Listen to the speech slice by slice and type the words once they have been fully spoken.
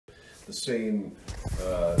the same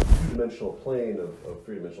two-dimensional plane of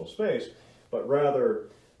three-dimensional space, but rather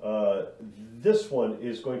this one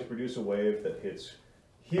is going to produce a wave that hits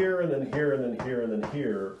here and then here and then here and then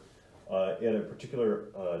here in a particular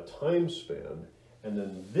time span, and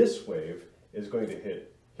then this wave is going to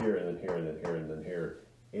hit here and then here and then here and then here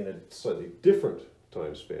in a slightly different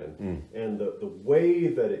time span. And the way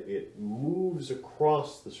that it moves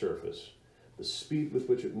across the surface, the speed with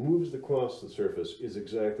which it moves across the surface is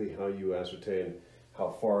exactly how you ascertain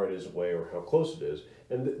how far it is away or how close it is.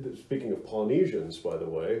 And speaking of Polynesians, by the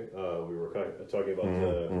way, we were talking about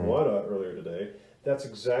Moana earlier today. That's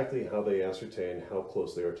exactly how they ascertain how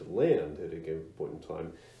close they are to land at a given point in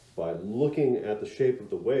time, by looking at the shape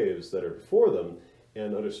of the waves that are before them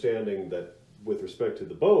and understanding that with respect to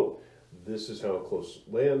the boat, this is how close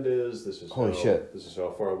land is, this is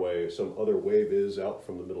how far away some other wave is out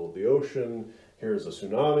from the middle of the ocean, here's a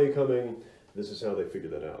tsunami coming. This is how they figure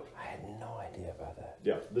that out. I had no idea about that.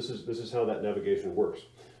 Yeah, this is how that navigation works.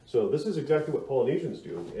 So this is exactly what Polynesians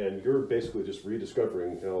do, and you're basically just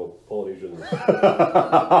rediscovering how Polynesians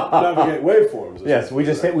navigate waveforms. Yes, we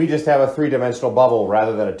just have a three-dimensional bubble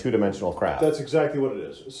rather than a two-dimensional craft. That's exactly what it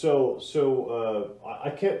is. So I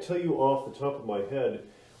can't tell you off the top of my head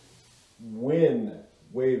when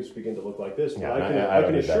waves begin to look like this, but I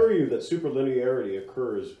can assure you that superlinearity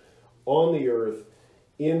occurs on the Earth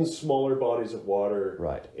in smaller bodies of water,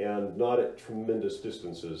 right, and not at tremendous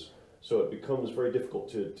distances. So it becomes very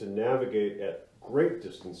difficult to navigate at great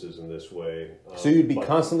distances in this way. So you'd be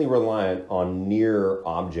constantly reliant on near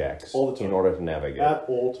objects all the time, in order to navigate. At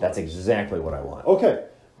all times. That's exactly what I want. Okay,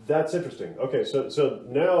 that's interesting. Okay, so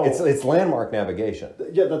now it's landmark navigation.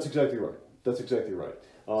 Yeah, that's exactly right. That's exactly right.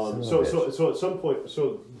 So at some point,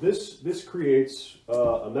 this creates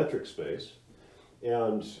a metric space,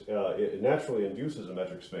 and it naturally induces a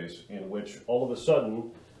metric space in which all of a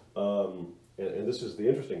sudden, and this is the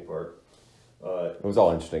interesting part. It was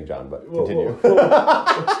all interesting, John, but continue.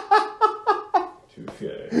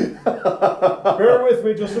 Touché. Bear with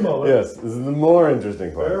me just a moment. Yes, this is the more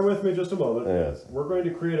interesting part. Bear with me just a moment. Yes. We're going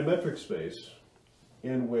to create a metric space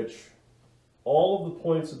in which all of the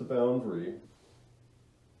points of the boundary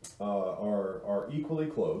are equally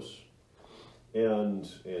close, and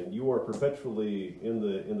you are perpetually in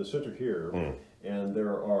the center here, and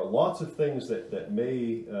there are lots of things that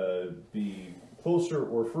may be closer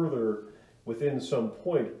or further within some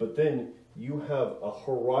point, but then you have a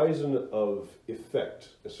horizon of effect,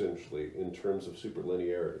 essentially, in terms of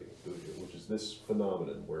superlinearity, which is this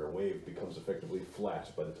phenomenon where a wave becomes effectively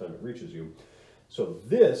flat by the time it reaches you. So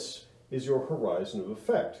this is your horizon of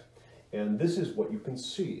effect. And this is what you can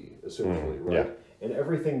see, essentially, right? Yeah. And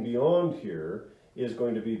everything beyond here is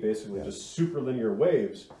going to be basically just superlinear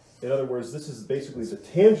waves. In other words, this is basically the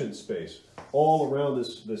tangent space all around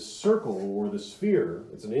this circle or the sphere.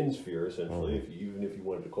 It's an in-sphere, essentially, even if you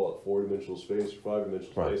wanted to call it four-dimensional space or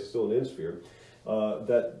five-dimensional space, it's still an in-sphere,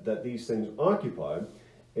 that these things occupy.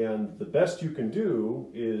 And the best you can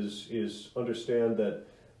do is understand that,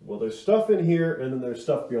 well, there's stuff in here, and then there's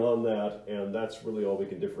stuff beyond that, and that's really all we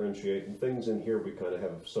can differentiate. And things in here, we kind of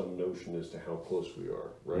have some notion as to how close we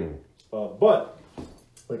are, right? But,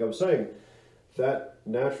 like I was saying, that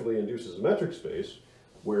naturally induces a metric space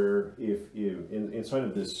where if inside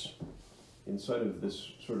of this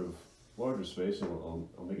sort of larger space, and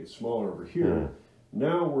I'll make it smaller over here,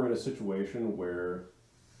 now we're in a situation where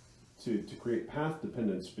to create path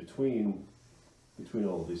dependence between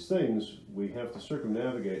all of these things, we have to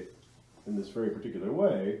circumnavigate in this very particular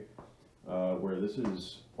way, where this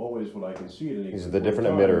is always what I can see at any. These are the different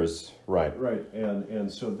emitters, right? Right, and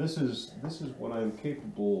so this is what I'm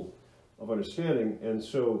capable of understanding. And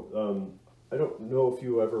so I don't know if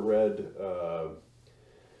you ever read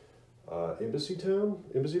Embassytown.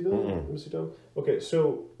 Okay,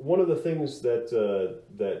 so one of the things that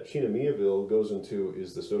Miéville goes into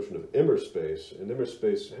is this notion of Immerspace, and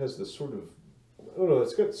Immerspace has this sort of, I don't know,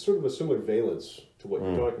 it's got sort of a similar valence to what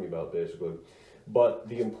you're talking about, basically. But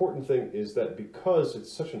the important thing is that because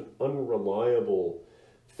it's such an unreliable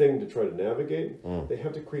thing to try to navigate, they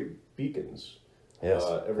have to create beacons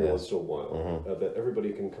every once in a while that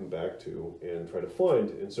everybody can come back to and try to find.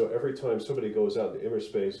 And so every time somebody goes out into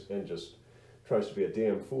Immerspace and just tries to be a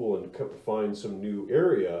damn fool and find some new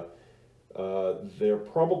area, they're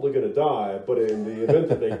probably going to die. But in the event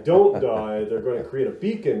that they don't die, they're going to create a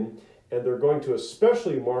beacon. And they're going to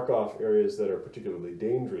especially mark off areas that are particularly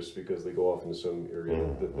dangerous because they go off into some area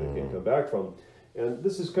that they can't come back from. And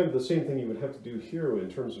this is kind of the same thing you would have to do here in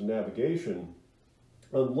terms of navigation,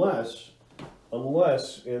 unless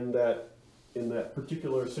in that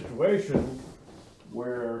particular situation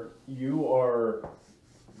where you are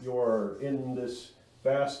you're in this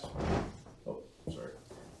vast. Oh, sorry.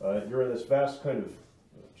 You're in this vast kind of.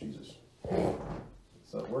 Oh, Jesus,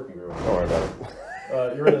 it's not working very well. Don't worry about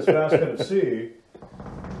it. You're in this vast kind of sea,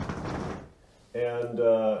 and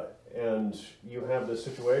you have this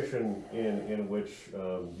situation in which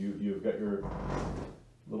you've got your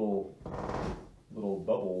little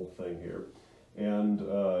bubble thing here, and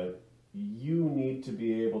you need to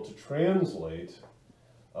be able to translate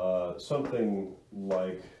something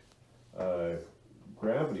like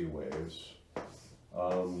gravity waves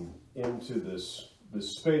into this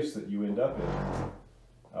space that you end up in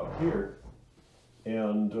out here,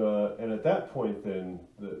 and at that point, then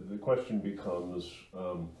the question becomes,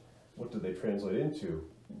 what do they translate into?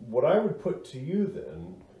 What I would put to you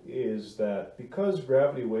then is that because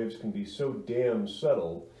gravity waves can be so damn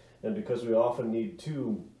subtle, and because we often need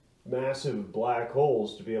two massive black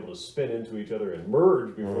holes to be able to spin into each other and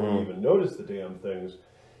merge before we even notice the damn things,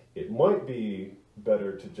 it might be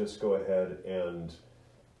better to just go ahead and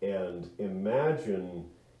imagine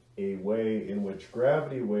a way in which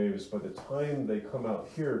gravity waves, by the time they come out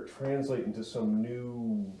here, translate into some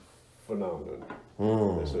new phenomenon,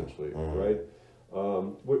 essentially, right?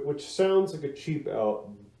 Which sounds like a cheap out,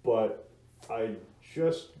 but I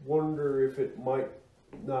just wonder if it might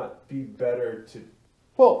not be better to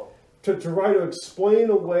try to explain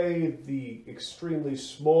away the extremely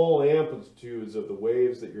small amplitudes of the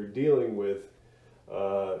waves that you're dealing with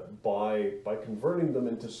by converting them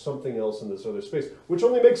into something else in this other space, which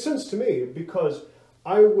only makes sense to me because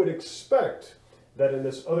I would expect that in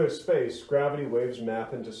this other space, gravity waves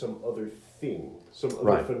map into some other thing, some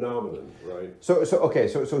other phenomenon, right? So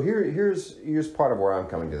here's part of where I'm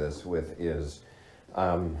coming to this with is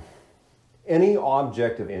any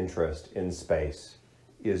object of interest in space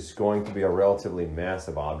is going to be a relatively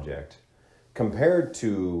massive object compared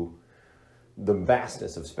to the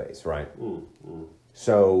vastness of space, right?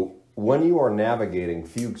 So when you are navigating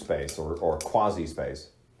fugue space or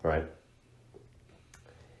quasi-space, right,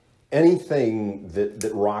 anything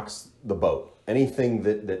that rocks the boat, anything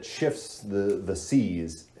that shifts the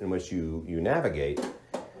seas in which you navigate,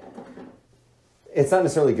 it's not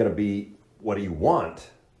necessarily going to be what you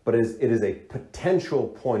want, but it is a potential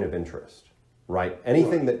point of interest, right?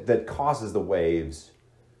 Anything that causes the waves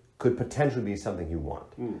could potentially be something you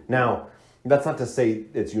want. Now, that's not to say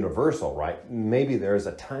it's universal, right? Maybe there's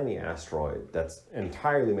a tiny asteroid that's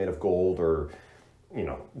entirely made of gold or,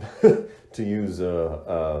 to use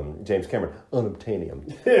James Cameron, unobtainium.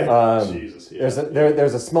 Jesus, yeah.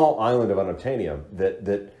 There's a small island of unobtainium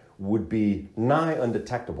that would be nigh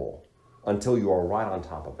undetectable until you are right on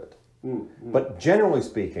top of it. But generally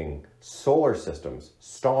speaking, solar systems,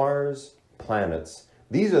 stars, planets,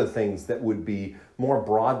 these are the things that would be more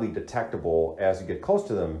broadly detectable as you get close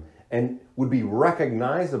to them and would be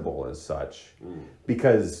recognizable as such,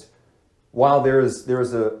 because while there's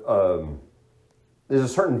a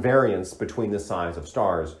certain variance between the size of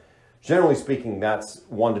stars, generally speaking, that's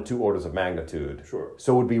 1 to 2 orders of magnitude. Sure.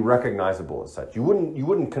 So it would be recognizable as such. You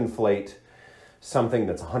wouldn't conflate something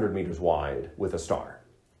that's 100 meters wide with a star,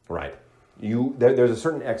 right? There's a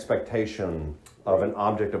certain expectation of an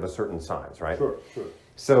object of a certain size, right? Sure.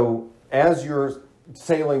 So as you're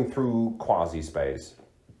sailing through quasi-space,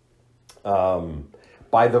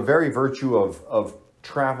 by the very virtue of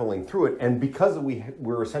traveling through it, and because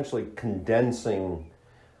we're essentially condensing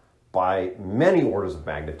by many orders of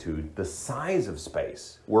magnitude the size of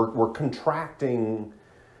space, we're contracting,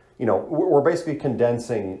 we're basically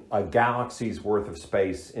condensing a galaxy's worth of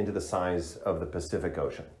space into the size of the Pacific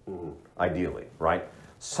Ocean, ideally, right?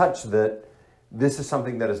 Such that this is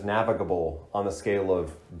something that is navigable on the scale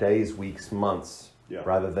of days, weeks, months,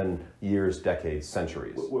 rather than years, decades,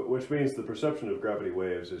 centuries. Which means the perception of gravity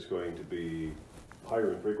waves is going to be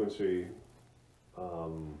higher in frequency,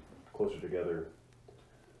 closer together.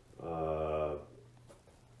 Right.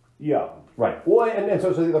 Well, and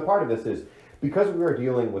so the part of this is, because we are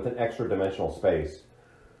dealing with an extra dimensional space,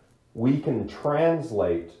 we can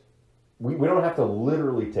translate, we don't have to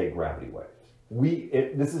literally take gravity waves.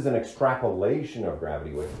 This is an extrapolation of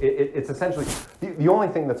gravity waves. It's essentially, the only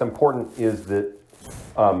thing that's important is that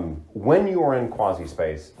when you are in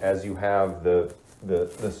quasi-space, as you have the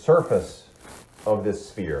surface of this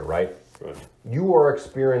sphere, right? You are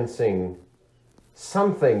experiencing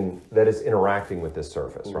something that is interacting with this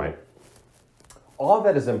surface, right? All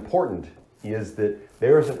that is important is that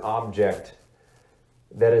there is an object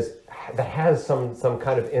that has some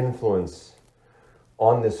kind of influence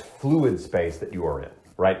on this fluid space that you are in,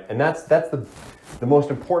 right? And that's the most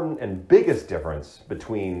important and biggest difference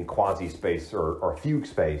between quasi-space or fugue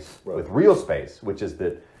space with real space, which is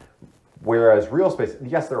that Whereas real space,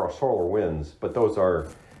 yes, there are solar winds, but those are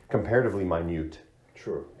comparatively minute.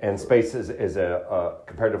 Sure. And space is a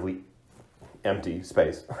comparatively empty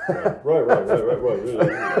space. Right.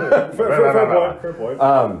 Fair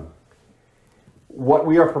point. What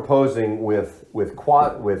we are proposing with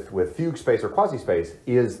fugue space or quasi-space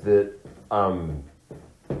is that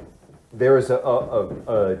there is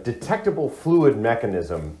a detectable fluid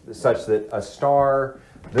mechanism such that a star,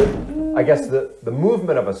 the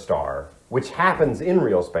movement of a star, which happens in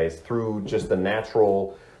real space through just the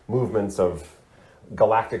natural movements of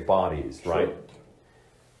galactic bodies, right? Sure.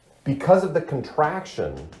 Because of the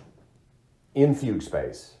contraction in fugue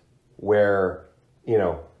space, where,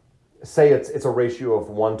 say it's a ratio of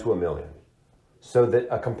 1 to 1,000,000, so that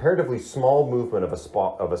a comparatively small movement of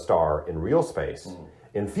a star in real space,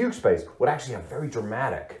 in fugue space, would actually have very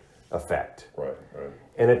dramatic effect. Right.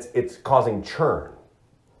 And it's causing churn,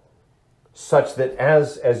 such that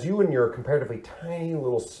as you and your comparatively tiny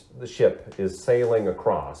little the ship is sailing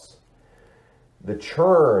across, the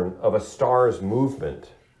churn of a star's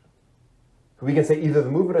movement, we can say either the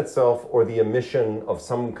movement itself or the emission of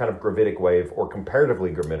some kind of gravitic wave or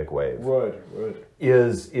comparatively gravitic wave, Right.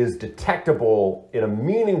 is detectable in a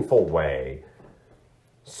meaningful way,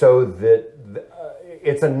 so that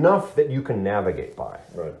it's enough that you can navigate by.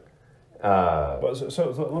 Right.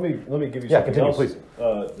 So let me give you something continue, else please.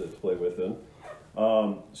 To play with then.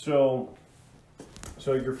 So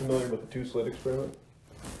you're familiar with the two-slit experiment?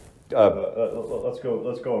 Let's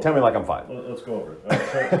go. Tell me like I'm 5. Let's go over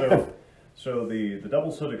it. So the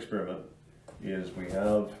double slit experiment is we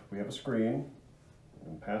have a screen,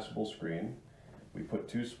 an impassable screen. We put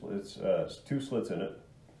two slits in it,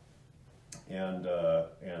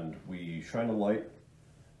 and we shine a light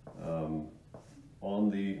on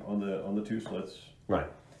the two slits. Right.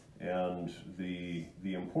 And the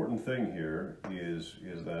important thing here is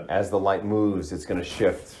that As the light moves, it's going to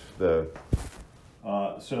shift the.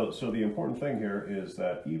 So the important thing here is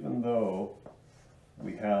that even though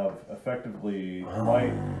we have effectively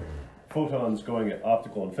light photons going at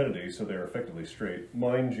optical infinity, so they're effectively straight.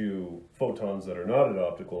 Mind you, photons that are not at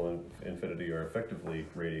optical infinity are effectively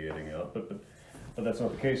radiating out, but that's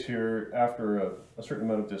not the case here. After a certain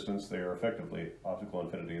amount of distance, they are effectively optical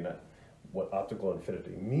infinity, and that what optical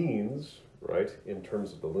infinity means, right, in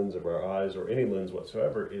terms of the lens of our eyes or any lens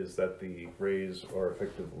whatsoever, is that the rays are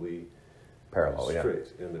effectively Parallel,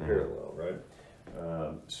 straight in the parallel, right?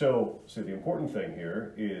 So the important thing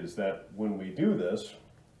here is that when we do this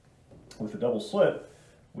with the double slit,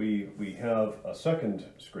 we have a second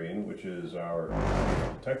screen, which is our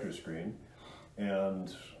detector screen,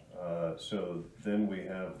 and so then we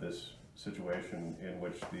have this situation in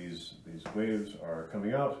which these waves are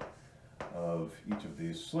coming out of each of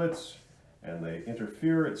these slits, and they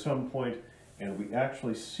interfere at some point, and we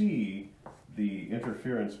actually see the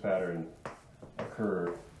interference pattern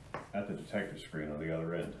occur at the detector screen on the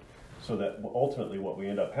other end. So that ultimately what we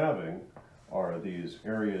end up having are these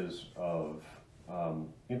areas of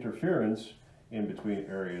interference in between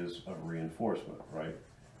areas of reinforcement, right?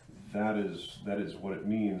 That is what it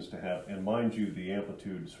means to have, and mind you, the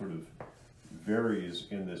amplitude sort of varies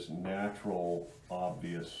in this natural,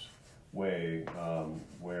 obvious way,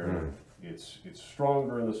 where it's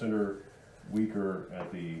stronger in the center, weaker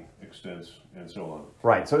at the extents, and so on.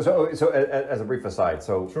 Right. So as a brief aside,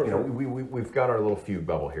 Sure. we've got our little fugue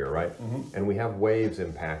bubble here, right? And we have waves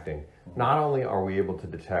impacting. Not only are we able to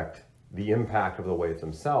detect the impact of the waves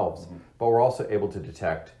themselves, but we're also able to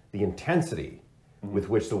detect the intensity with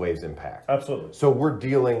which the waves impact. Absolutely. So we're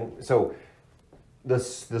dealing. So the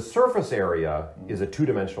surface area is a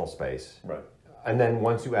two-dimensional space. Right. And then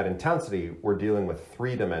once you add intensity, we're dealing with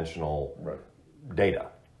three-dimensional data.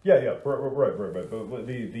 Yeah, right. But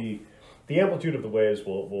the amplitude of the waves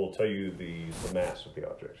will tell you the mass of the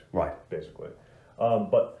object. Right. Basically.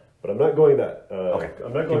 But I'm not going that. Okay.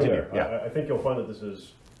 I'm not going Continue. there. Yeah. I think you'll find that this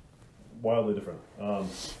is wildly different.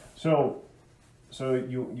 So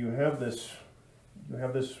you have this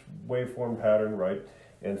waveform pattern, right?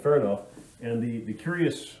 And fair enough. And the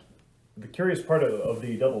curious part of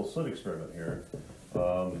the double slit experiment here,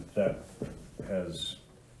 that has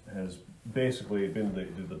basically been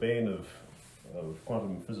the bane of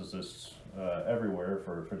quantum physicists everywhere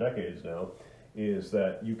for decades now, is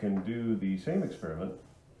that you can do the same experiment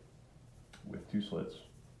with two slits,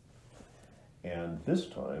 and this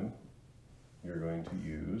time you're going to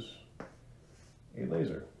use a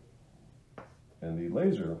laser. And the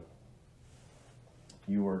laser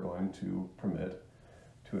you are going to permit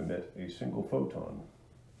to emit a single photon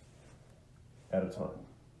at a time.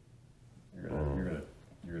 You're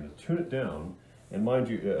gonna tune it down, and mind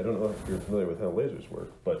you, I don't know if you're familiar with how lasers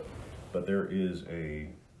work, but but there is a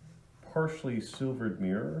partially silvered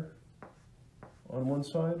mirror on one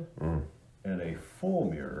side and a full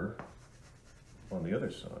mirror on the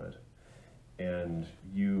other side, and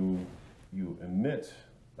you emit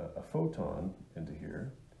a photon into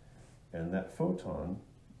here, and that photon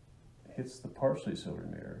hits the partially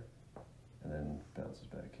silvered mirror and then bounces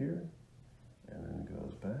back here and then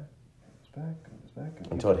goes back, goes back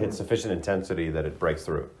until it hits sufficient intensity that it breaks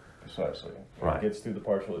through. Precisely. Right. It gets through the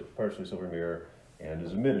partially silvered mirror and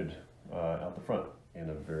is emitted out the front in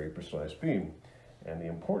a very precise beam. And the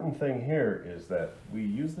important thing here is that we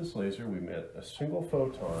use this laser, we emit a single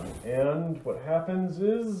photon, and what happens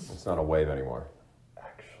is... It's not a wave anymore.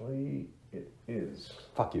 Actually, it is.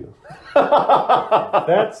 Fuck you.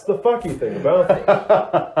 That's the fucky thing about this.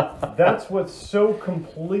 That's what's so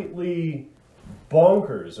completely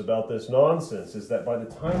bonkers about this nonsense, is that by the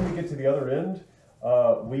time we get to the other end,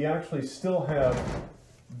 we actually still have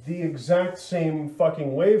the exact same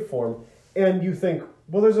fucking waveform, and you think,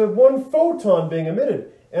 well, there's one photon being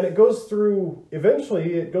emitted, and it goes through,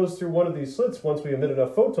 eventually it goes through one of these slits. Once we emit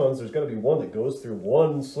enough photons, there's got to be one that goes through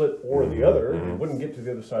one slit or the other. It wouldn't get to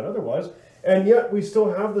the other side otherwise, and yet we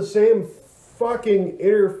still have the same fucking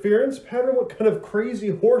interference pattern. What kind of crazy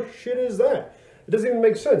horse shit is that? It doesn't even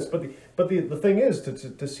make sense. But the thing is,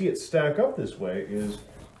 to see it stack up this way is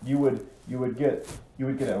you would get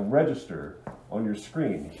a register on your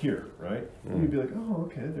screen here, right? And you'd be like, oh,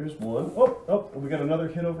 okay, there's one. Oh, we got another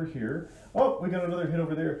hit over here. Oh, we got another hit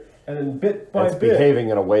over there. And then bit by bit, behaving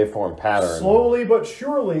in a waveform pattern. Slowly but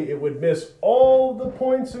surely, it would miss all the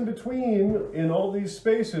points in between in all these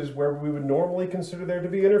spaces where we would normally consider there to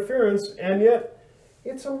be interference, and yet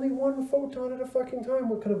it's only one photon at a fucking time.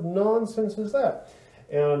 What kind of nonsense is that?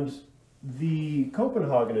 And the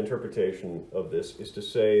Copenhagen interpretation of this is to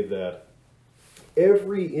say that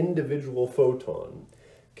every individual photon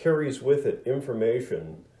carries with it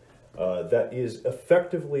information that is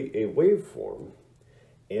effectively a waveform,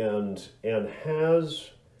 and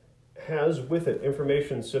has with it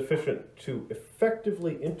information sufficient to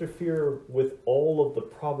effectively interfere with all of the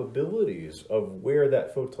probabilities of where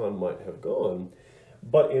that photon might have gone.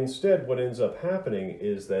 But instead, what ends up happening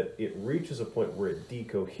is that it reaches a point where it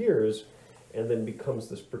decoheres and then becomes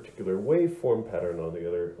this particular waveform pattern on the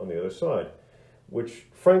other side, which,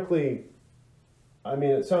 frankly, I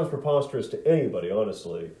mean, it sounds preposterous to anybody,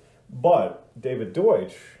 honestly, but David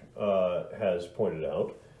Deutsch has pointed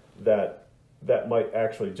out that that might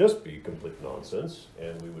actually just be complete nonsense,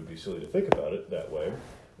 and we would be silly to think about it that way.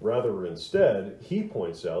 Rather, instead, he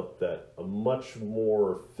points out that a much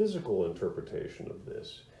more physical interpretation of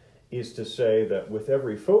this is to say that with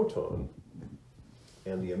every photon,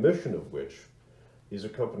 and the emission of which is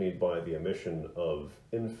accompanied by the emission of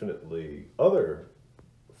infinitely other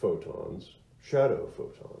photons, shadow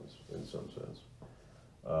photons in some sense,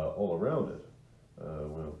 all around it.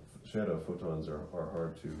 Well, shadow photons are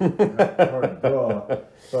hard to draw,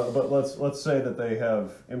 but let's say that they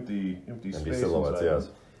have empty space silhouettes, inside yes.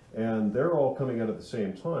 them, and they're all coming out at the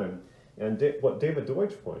same time. And what David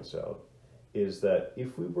Deutsch points out is that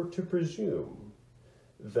if we were to presume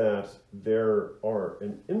that there are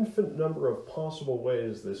an infinite number of possible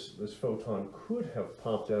ways this photon could have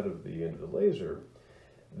popped out of the end of the laser,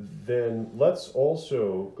 then let's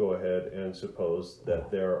also go ahead and suppose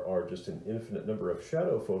that there are just an infinite number of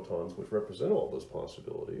shadow photons which represent all those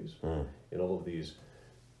possibilities in all of these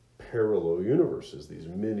parallel universes, these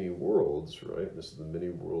mini worlds, right? This is the mini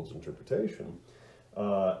worlds interpretation.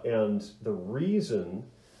 And the reason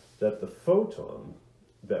that the photon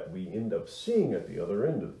that we end up seeing at the other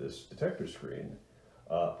end of this detector screen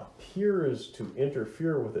appears to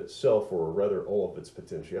interfere with itself, or rather all of its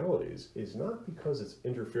potentialities, is not because it's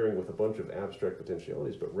interfering with a bunch of abstract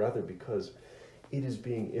potentialities, but rather because it is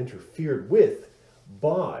being interfered with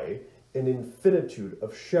by an infinitude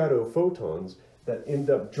of shadow photons that end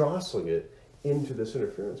up jostling it into this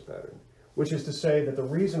interference pattern. Which is to say that the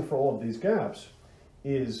reason for all of these gaps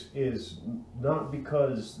is not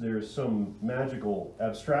because there's some magical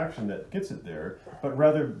abstraction that gets it there, but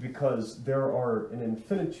rather because there are an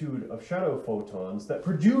infinitude of shadow photons that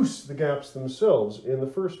produce the gaps themselves in the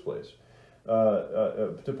first place.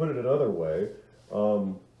 To put it another way,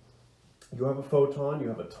 you have a photon, you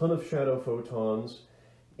have a ton of shadow photons,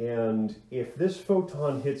 and if this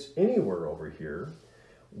photon hits anywhere over here,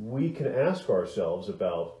 we can ask ourselves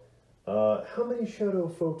about how many shadow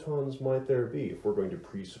photons might there be if we're going to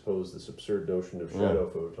presuppose this absurd notion of shadow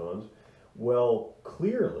photons? Well,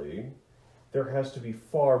 clearly, there has to be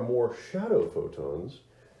far more shadow photons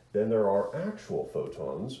than there are actual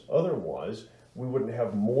photons. Otherwise, we wouldn't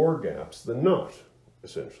have more gaps than not,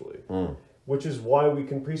 essentially. which is why we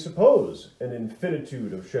can presuppose an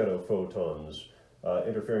infinitude of shadow photons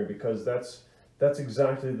interfering, because that's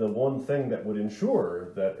exactly the one thing that would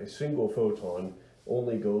ensure that a single photon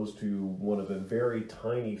only goes to one of a very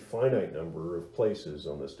tiny finite number of places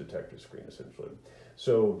on this detector screen, essentially.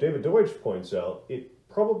 So David Deutsch points out it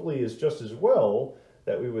probably is just as well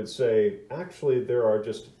that we would say, actually, there are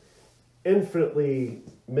just infinitely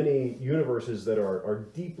many universes that are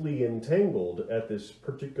deeply entangled at this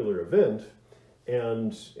particular event,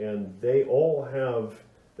 and they all have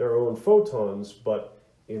their own photons, but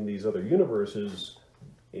in these other universes,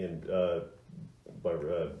 by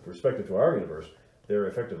respective to our universe, they're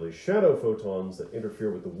effectively shadow photons that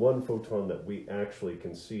interfere with the one photon that we actually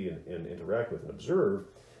can see and interact with and observe.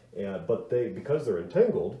 But because they're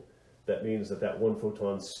entangled, that means that one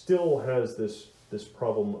photon still has this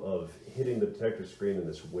problem of hitting the detector screen in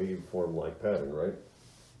this waveform-like pattern, right?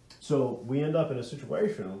 So we end up in a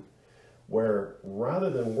situation where, rather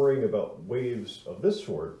than worrying about waves of this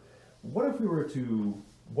sort, what if we were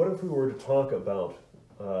to talk about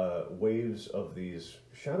waves of these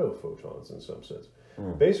shadow photons in some sense?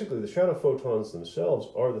 Basically, the shadow photons themselves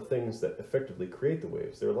are the things that effectively create the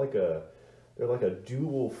waves. They're like a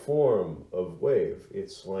dual form of wave.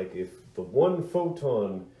 It's like if the one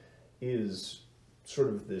photon is sort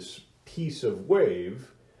of this piece of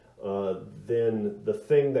wave, then the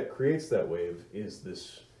thing that creates that wave is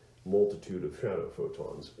this multitude of shadow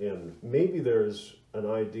photons. And maybe there's an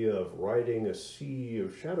idea of writing a sea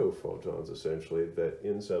of shadow photons, essentially, that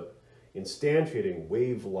ends up instantiating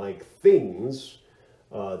wave-like things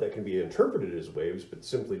that can be interpreted as waves, but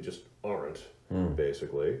simply just aren't,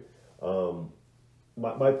 basically.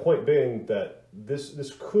 My point being that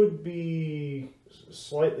this could be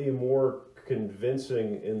slightly more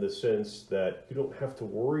convincing in the sense that you don't have to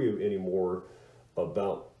worry anymore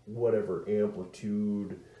about whatever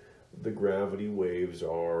amplitude the gravity waves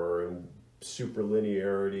are, and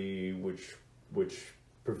superlinearity, which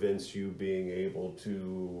prevents you being able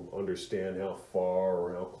to understand how far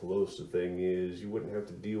or how close the thing is. You wouldn't have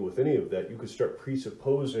to deal with any of that. You could start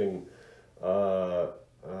presupposing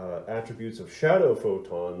attributes of shadow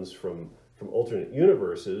photons from alternate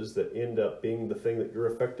universes that end up being the thing that you're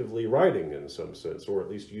effectively writing in some sense, or at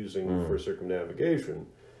least using for circumnavigation.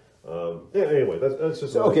 Anyway, that's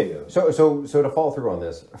just an idea. So to follow through on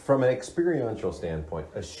this, from an experiential standpoint,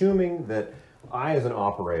 assuming that I, as an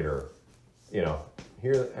operator,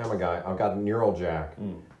 here I'm a guy, I've got a neural jack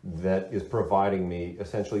that is providing me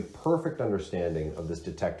essentially perfect understanding of this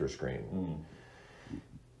detector screen.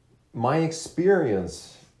 My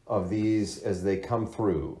experience of these as they come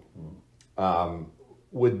through,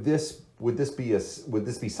 would this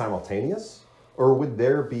be simultaneous, or would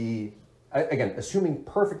there be, again, assuming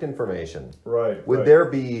perfect information, would there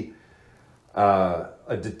be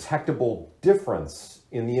a detectable difference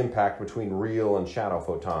in the impact between real and shadow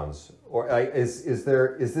photons, or is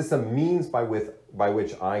this a means by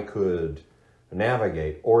which I could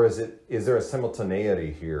navigate, or is there a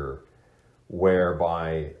simultaneity here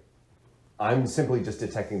whereby I'm simply just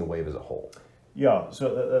detecting the wave as a whole? Yeah,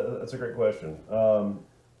 so that's a great question.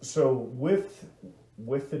 So with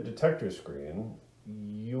the detector screen,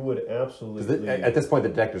 you would absolutely... At this point, the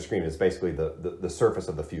detector screen is basically the surface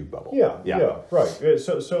of the Fugue bubble. Yeah, right.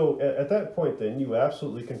 So at that point, then, you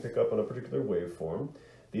absolutely can pick up on a particular waveform.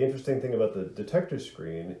 The interesting thing about the detector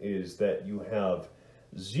screen is that you have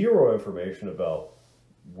zero information about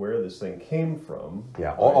where this thing came from.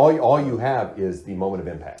 Yeah, all you have is the moment of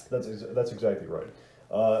impact. That's exactly right,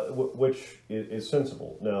 which is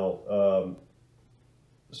sensible. Now,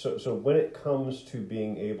 so when it comes to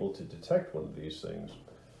being able to detect one of these things,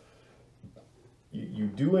 you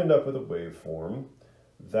do end up with a waveform.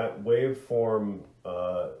 That waveform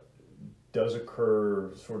does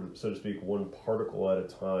occur, sort of, so to speak, one particle at a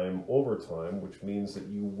time over time, which means that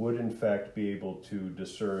you would, in fact, be able to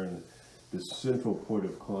discern this central point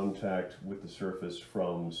of contact with the surface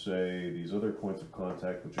from, say, these other points of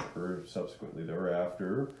contact which occur subsequently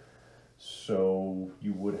thereafter. So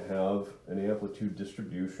you would have an amplitude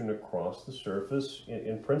distribution across the surface.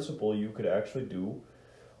 In principle, you could actually do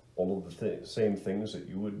all of the same things that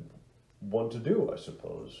you would want to do, I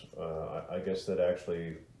suppose. I guess that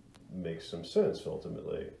actually makes some sense,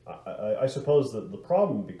 ultimately. I suppose that the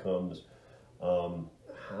problem becomes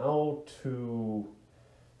how to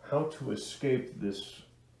escape this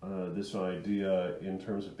idea in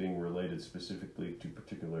terms of being related specifically to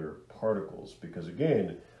particular particles, because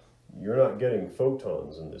again, you're not getting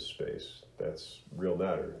photons in this space. That's real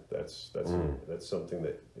matter. That's something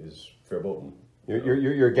that is verboten.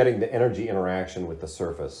 You're getting the energy interaction with the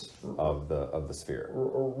surface of the sphere.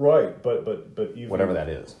 Right, but even whatever that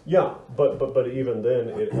is. Yeah, but even then,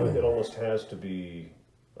 it almost has to be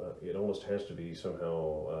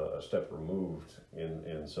somehow a step removed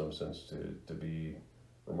in some sense to be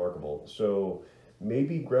remarkable. So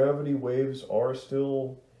maybe gravity waves are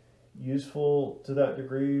still useful to that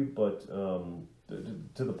degree, but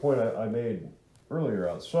to the point I made earlier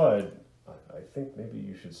outside, I think maybe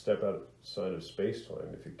you should step outside of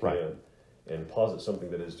space-time if you can, right, and posit something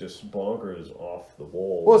that is just bonkers off the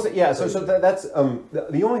wall. Well, so that's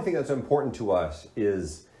the only thing that's important to us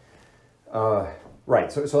is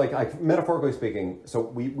right. So like metaphorically speaking, so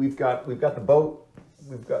we've got the boat,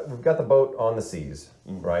 we've got the boat on the seas,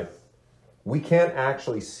 mm-hmm. right? We can't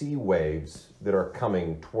actually see waves that are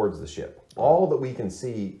coming towards the ship. All that we can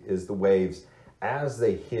see is the waves as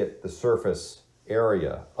they hit the surface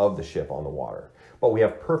area of the ship on the water. But we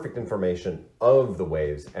have perfect information of the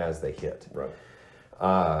waves as they hit. Right.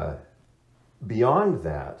 Beyond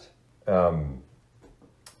that,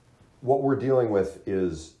 what we're dealing with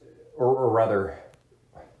is, or rather,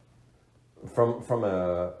 from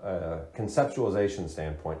a conceptualization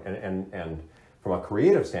standpoint and from a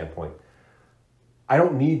creative standpoint, I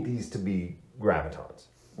don't need these to be gravitons.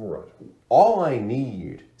 Right. All I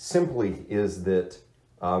need simply is that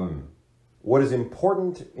what is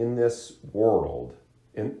important in this world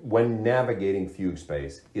when navigating Fugue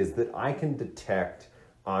space is that I can detect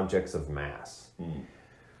objects of mass. Mm.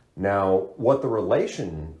 Now, what the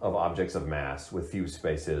relation of objects of mass with Fugue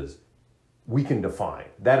space is, we can define.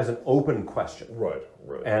 That is an open question. Right.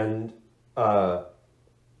 And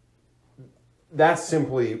that's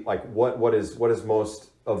simply like what is most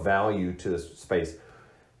of value to this space.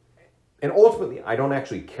 And ultimately, I don't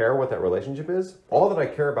actually care what that relationship is. All that I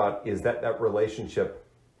care about is that relationship,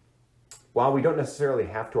 while we don't necessarily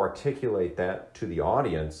have to articulate that to the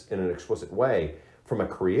audience in an explicit way, from a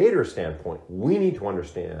creator standpoint, we need to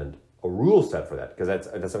understand a rule set for that, because that's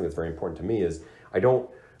something that's very important to me. Is I don't,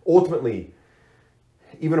 ultimately,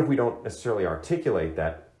 even if we don't necessarily articulate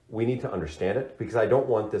that, we need to understand it, because I don't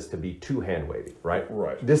want this to be too hand-wavy, right?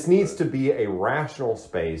 Right. This needs to be a rational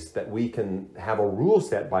space that we can have a rule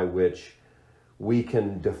set by which we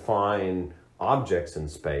can define objects in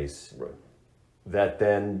space, right, that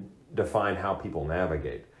then define how people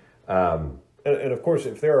navigate. And of course,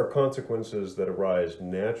 if there are consequences that arise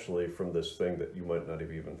naturally from this thing that you might not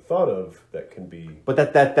have even thought of, that can be, but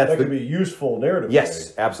that can be useful narrative.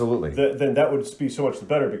 Yes, absolutely. Then that would be so much the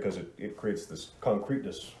better, because it creates this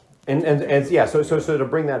concreteness. And yeah, so to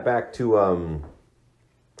bring that back to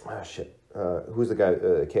who's the guy?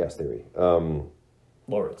 Chaos Theory.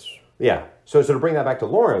 Lawrence. Yeah. So to bring that back to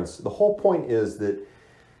Lawrence, the whole point is that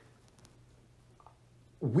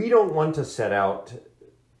we don't want to set out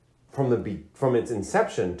from its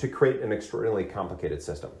inception to create an extraordinarily complicated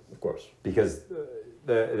system. Of course. Because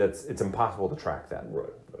it's impossible to track that.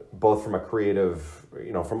 Right. Both from a creative,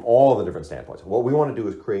 from all the different standpoints. What we want to do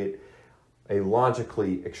is create a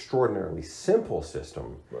logically extraordinarily simple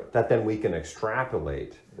system, right, that then we can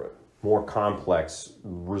extrapolate, right, more complex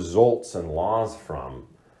results and laws from,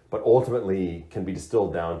 but ultimately can be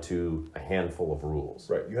distilled down to a handful of rules.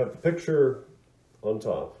 Right. You have the picture on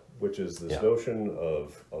top, which is this notion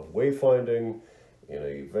of wayfinding in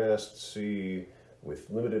a vast sea with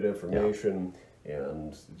limited information,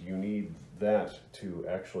 and you need that to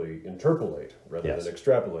actually interpolate rather than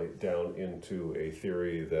extrapolate down into a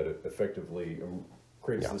theory that effectively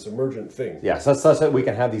creates this emergent thing. Yes, such that we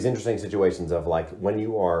can have these interesting situations of, like, when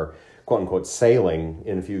you are, quote unquote, sailing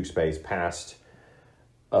in Fugue space past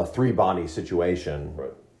a three-body situation, right,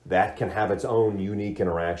 that can have its own unique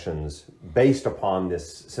interactions based upon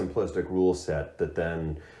this simplistic rule set that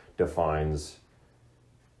then defines,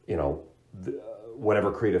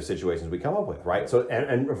 whatever creative situations we come up with, right? So,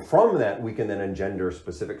 and from that, we can then engender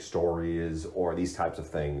specific stories or these types of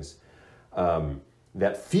things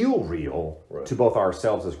that feel real, right, to both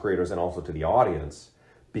ourselves as creators and also to the audience,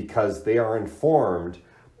 because they are informed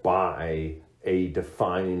by a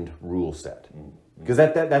defined rule set. Because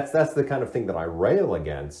that's the kind of thing that I rail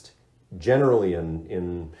against generally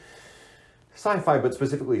in sci-fi, but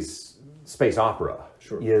specifically space opera.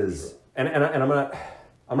 Sure. And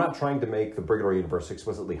I'm not trying to make the Brigador universe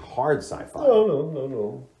explicitly hard sci-fi.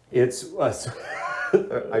 No. It's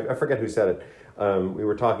I forget who said it. We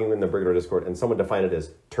were talking in the Brigador Discord, and someone defined it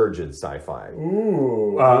as turgid sci-fi.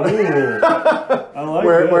 Ooh, I like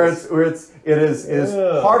where it is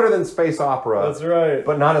harder than space opera. That's right,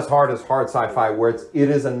 but not as hard as hard sci-fi. Where it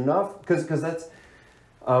is enough, because that's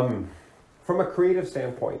from a creative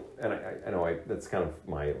standpoint, and I know that's kind of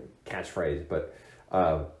my catchphrase, but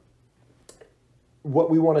what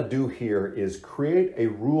we want to do here is create a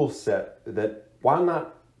rule set that, while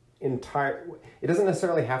not entire, it doesn't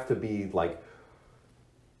necessarily have to be like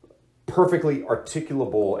perfectly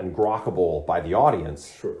articulable and grokkable by the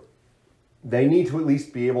audience. Sure. They need to at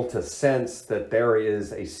least be able to sense that there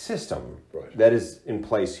is a system that is in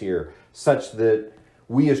place here, such that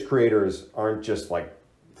we as creators aren't just like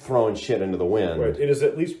throwing shit into the wind. Right. It is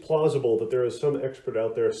at least plausible that there is some expert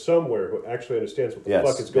out there somewhere who actually understands what the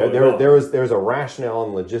fuck is going on. There's a rationale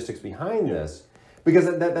and logistics behind this, because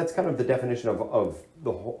that's kind of the definition of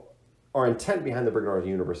the whole, our intent behind the Brigador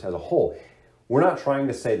universe as a whole. We're not trying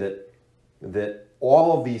to say that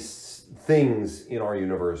all of these things in our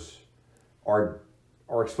universe are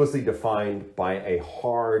explicitly defined by a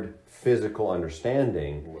hard physical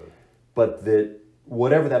understanding, but that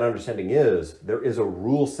whatever that understanding is, there is a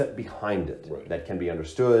rule set behind it that can be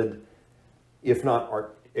understood, if not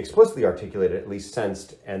explicitly articulated, at least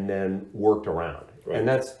sensed and then worked around.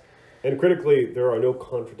 And critically, there are no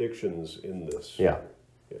contradictions in this.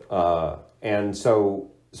 And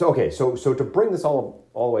so to bring this all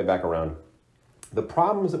the way back around, the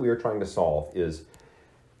problems that we are trying to solve is,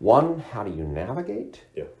 one, how do you navigate?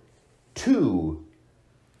 Yeah. Two,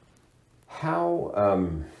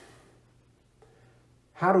 how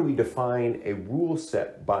do we define a rule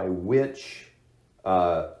set by which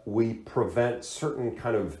we prevent certain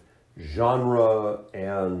kind of genre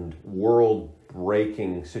and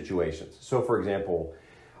world-breaking situations? So, for example,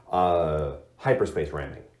 hyperspace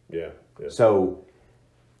ramming. Yeah. So,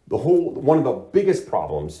 one of the biggest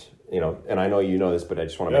problems, and I know you know this, but I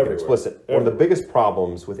just want to make it explicit. One of the biggest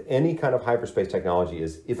problems with any kind of hyperspace technology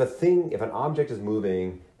is if an object is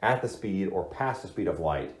moving at the speed or past the speed of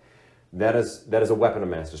light, that is a weapon of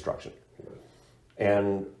mass destruction.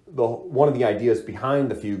 And one of the ideas behind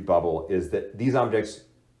the Fugue bubble is that these objects,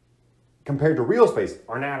 compared to real space,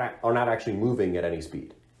 are not actually moving at any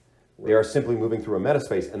speed. They are simply moving through a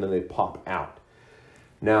metaspace and then they pop out.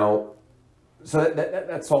 Now, so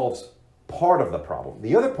that solves part of the problem.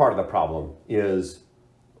 The other part of the problem is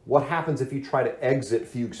what happens if you try to exit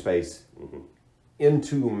Fugue space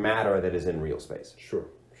into matter that is in real space. Sure.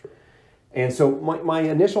 And so my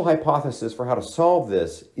initial hypothesis for how to solve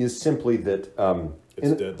this is simply that...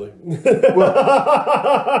 it's deadly. Well,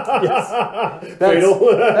 yes.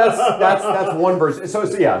 That's one version. So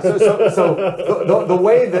the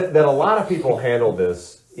way that a lot of people handle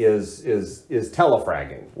this is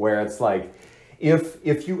telefragging, where it's like,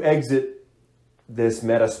 if you exit this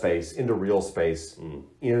metaspace into real space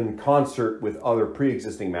in concert with other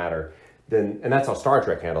pre-existing matter, then, and that's how Star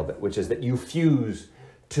Trek handled it, which is that you fuse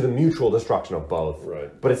to the mutual destruction of both. Right.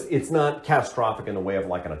 But it's not catastrophic in the way of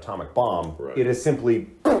like an atomic bomb. Right. It is simply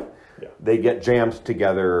they get jammed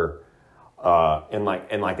together, and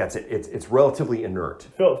that's it. It's relatively inert.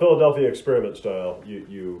 Philadelphia experiment style.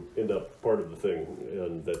 You end up part of the thing,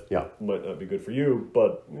 and that might not be good for you,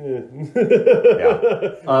 but with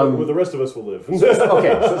the rest of us will live.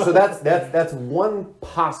 So that's one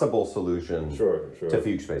possible solution to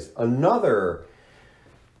Fugue space. Another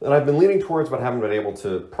that I've been leaning towards but haven't been able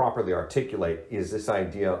to properly articulate is this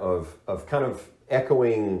idea of kind of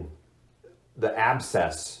echoing the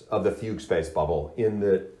abscess of the Fugue space bubble in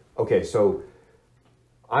that, so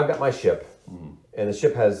I've got my ship, and the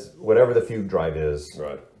ship has whatever the Fugue drive is.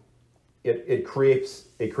 Right. It creates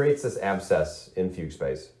this abscess in Fugue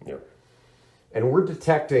space. Yeah. And we're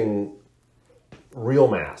detecting real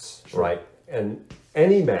mass, right? And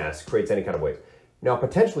any mass creates any kind of wave. Now,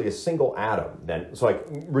 potentially a single atom, then, so like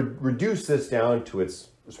reduce this down to its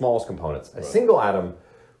smallest components. A single atom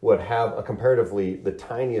would have a comparatively the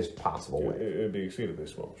tiniest possible wave. It would be exceedingly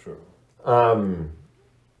small, sure.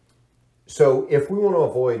 So if we want to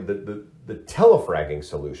avoid the telefragging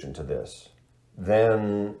solution to this,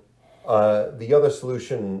 then the other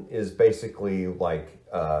solution is basically like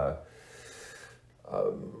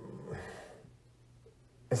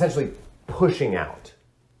essentially pushing out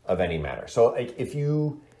of any matter. So like if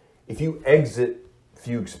you exit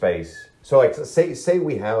Fugue space, so like say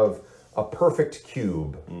we have a perfect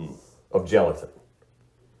cube of gelatin,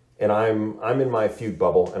 and I'm in my Fugue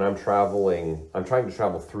bubble and I'm trying to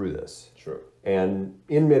travel through this. Sure. And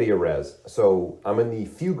in media res, so I'm in the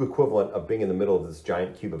Fugue equivalent of being in the middle of this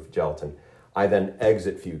giant cube of gelatin. I then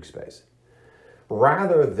exit Fugue space.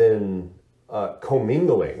 Rather than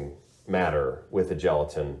commingling matter with the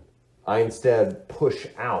gelatin, I instead push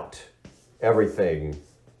out everything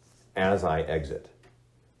as I exit,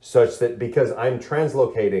 such that because I'm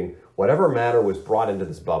translocating whatever matter was brought into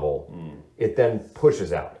this bubble, it then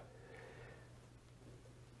pushes out.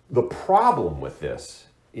 The problem with this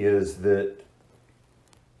is that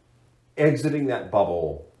exiting that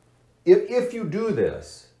bubble if you do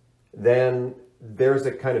this, then there's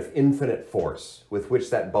a kind of infinite force with which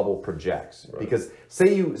that bubble projects. Right. Because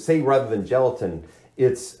say rather than gelatin,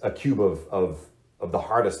 it's a cube of the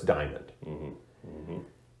hardest diamond.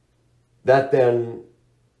 That then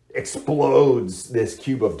explodes this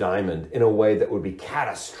cube of diamond in a way that would be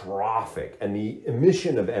catastrophic, and the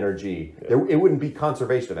emission of energy, it wouldn't be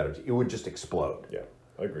conservation of energy, it would just explode. Yeah,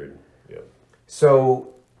 agreed. Yeah.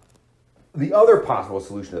 So the other possible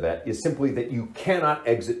solution to that is simply that you cannot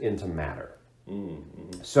exit into matter.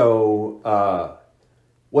 So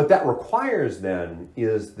what that requires then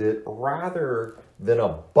is that rather than a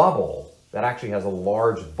bubble that actually has a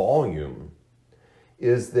large volume,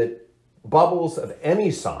 is that bubbles of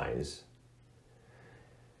any size,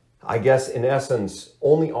 I guess in essence,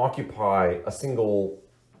 only occupy a single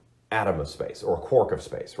atom of space or a quark of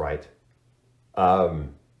space, right?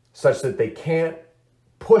 Such that they can't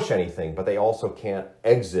push anything, but they also can't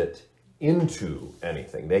exit into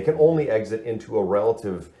anything. They can only exit into a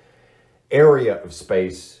relative area of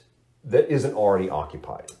space that isn't already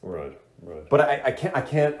occupied. Right, right. But I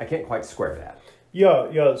can't quite square that.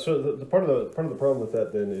 Yeah. So the part of the problem with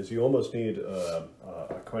that then is you almost need a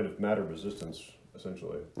kind of matter resistance,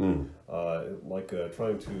 essentially, like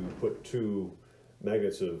trying to put two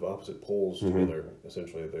magnets of opposite poles together.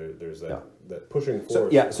 Essentially, there's that pushing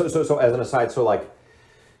force. So as an aside, so like,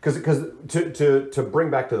 because to bring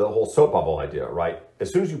back to the whole soap bubble idea, right?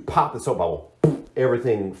 As soon as you pop the soap bubble,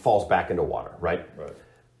 everything falls back into water, right? Right.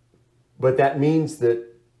 But that means that,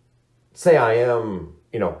 say I am,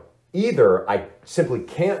 either I simply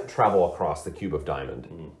can't travel across the cube of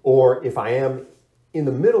diamond, or if I am in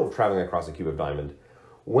the middle of traveling across the cube of diamond,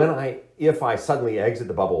 if I suddenly exit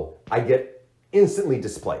the bubble, I get instantly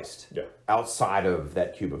displaced outside of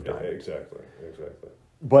that cube of diamond. Exactly.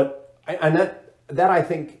 But, and that I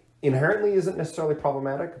think inherently isn't necessarily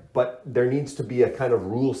problematic, but there needs to be a kind of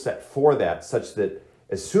rule set for that, such that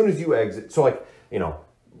as soon as you exit, so like,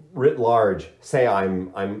 writ large, say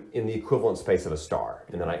I'm in the equivalent space of a star,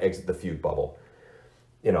 and then I exit the Fugue bubble.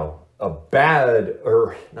 A bad,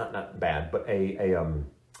 or not bad, but a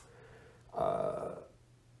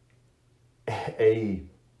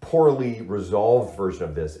poorly resolved version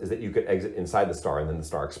of this is that you could exit inside the star, and then the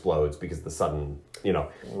star explodes because of the sudden,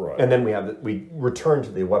 Right. And then we return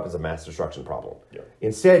to the weapons of mass destruction problem. Yeah.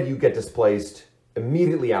 Instead, you get displaced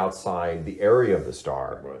immediately outside the area of the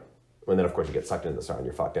star. Right. And then, of course, you get sucked into the star and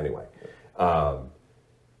you're fucked anyway. But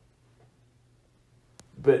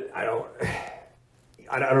I don't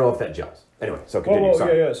know if that gels. Anyway, so continue.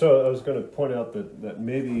 Sorry. Yeah. So I was going to point out that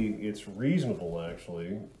maybe it's reasonable,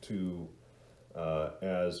 actually, to,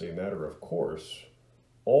 as a matter of course,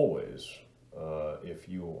 always, if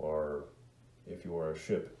you are a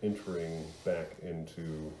ship entering back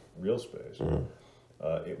into real space,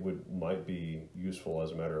 it might be useful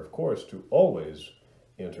as a matter of course to always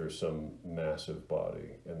enter some massive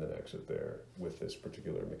body and then exit there with this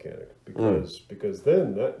particular mechanic, because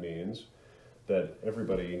then that means that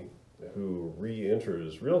everybody who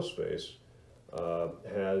re-enters real space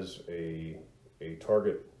has a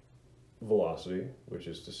target velocity, which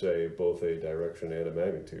is to say both a direction and a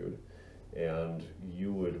magnitude, and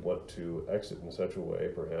you would want to exit in such a way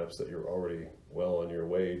perhaps that you're already well on your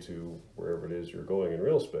way to wherever it is you're going in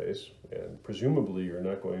real space, and presumably you're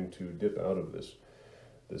not going to dip out of this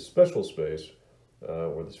special space,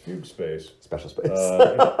 or this Fugue space. Special space.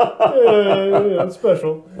 It's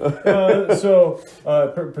special. So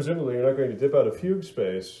presumably you're not going to dip out of Fugue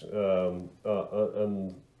space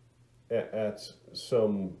at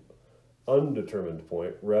some undetermined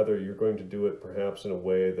point. Rather, you're going to do it perhaps in a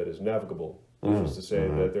way that is navigable, which is to say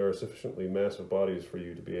that there are sufficiently massive bodies for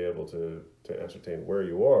you to be able to ascertain where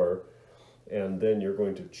you are, and then you're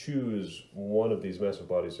going to choose one of these massive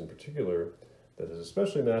bodies in particular that is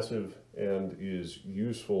especially massive and is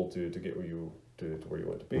useful to get where you to where you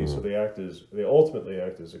want to be. So they ultimately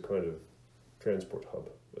act as a kind of transport hub,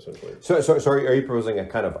 essentially. So are you proposing a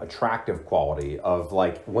kind of attractive quality of,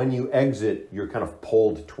 like, when you exit, you're kind of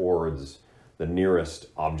pulled towards the nearest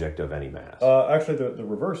object of any mass? Actually, the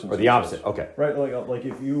reverse. Or the opposite. Okay. Right. Like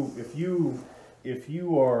if you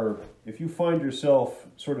find yourself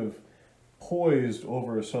sort of poised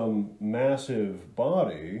over some massive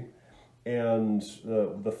body, and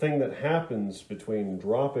the thing that happens between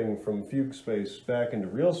dropping from Fugue space back into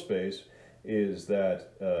real space is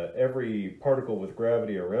that every particle with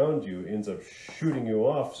gravity around you ends up shooting you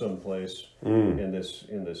off someplace in this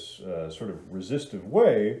sort of resistive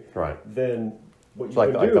way. Right. Then what it's you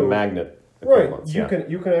like can do, a magnet. Right. You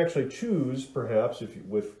can actually choose, perhaps,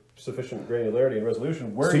 with sufficient granularity and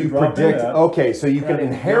resolution, where so you drop predict, in at, okay, so you can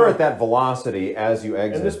inherit that velocity as you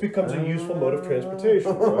exit. and this becomes a useful mode of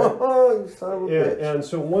transportation, right? And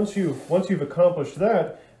so once you've accomplished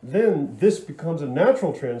that, then this becomes a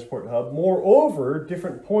natural transport hub. Moreover,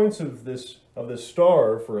 different points of this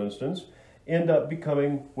star, for instance, end up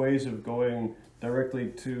becoming ways of going directly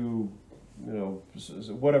to, you know,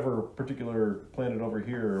 whatever particular planet over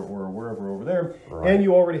here or wherever over there, right. And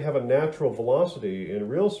you already have a natural velocity in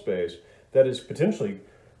real space that is potentially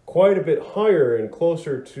quite a bit higher and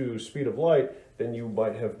closer to speed of light than you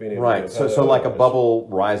might have been able to. Right, so like a bubble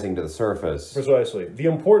rising to the surface. Precisely. The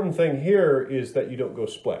important thing here is that you don't go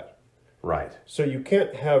splat. Right. So you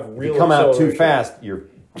can't have real. If you come out too fast, you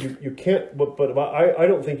can't. But I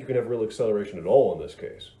don't think you can have real acceleration at all in this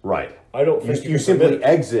case. Right. I don't think you simply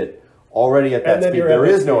exit. Already at that speed, there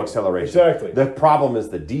is no acceleration. Exactly. The problem is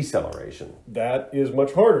the deceleration. That is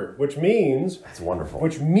much harder, which means... That's wonderful.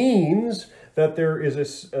 Which means that there is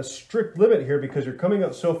a strict limit here because you're coming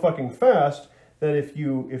up so fucking fast that if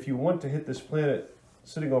you want to hit this planet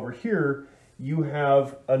sitting over here, you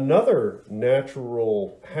have another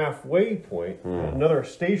natural halfway point, another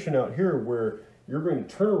station out here where you're going to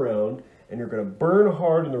turn around and you're going to burn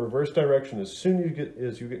hard in the reverse direction as soon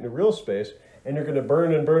as you get into real space. And you're going to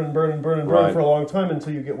burn and burn and burn and burn and burn for a long time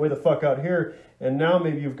until you get way the fuck out here. And now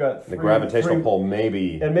maybe you've got the gravitational pull,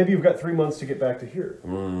 maybe. And maybe you've got 3 months to get back to here.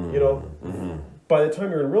 You know, by the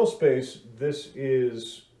time you're in real space, this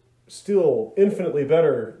is still infinitely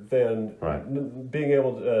better than being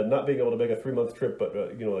able to not being able to make a 3 month trip, but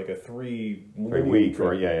you know, like a 3 week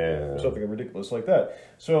trip, or something ridiculous like that.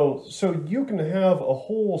 So you can have a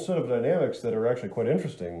whole set of dynamics that are actually quite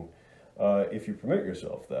interesting if you permit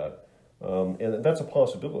yourself that. And that's a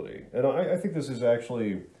possibility. And I think this is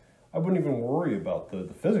actually, I wouldn't even worry about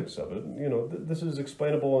the physics of it. You know, this is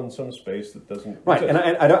explainable in some space that doesn't exist.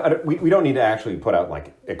 And we don't need to actually put out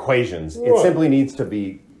like equations. It simply needs to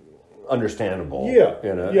be understandable. In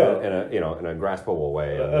a graspable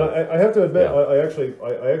way. And I have to admit, I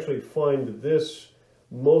actually find this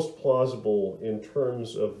most plausible in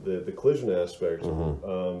terms of the collision aspect,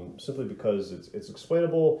 simply because it's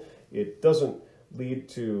explainable. It doesn't lead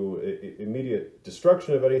to immediate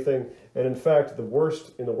destruction of anything, and in fact, in the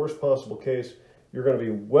worst possible case, you're going to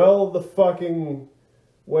be well the fucking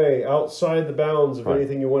way outside the bounds of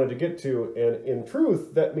anything you wanted to get to, and in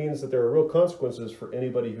truth, that means that there are real consequences for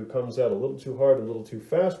anybody who comes out a little too hard, a little too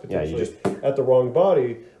fast, potentially at the wrong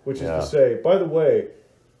body, which is to say, by the way,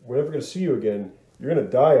 we're never going to see you again, you're going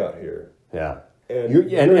to die out here. Yeah. And you're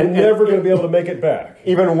never going to be able to make it back.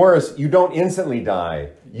 Even worse, you don't instantly die.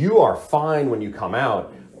 You are fine when you come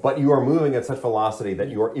out, but you are moving at such velocity that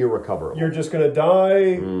you are irrecoverable. You're just going to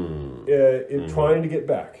die trying to get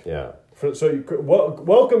back. Yeah. So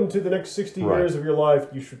welcome to the next 60 years of your life.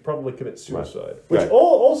 You should probably commit suicide, which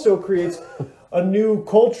also creates a new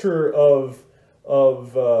culture of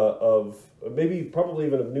maybe probably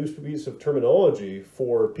even a new piece of terminology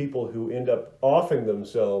for people who end up offing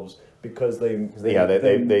themselves because they didn't close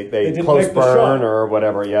make the burn shot. Or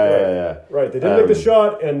whatever. Right. They didn't make the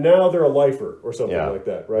shot, and now they're a lifer or something like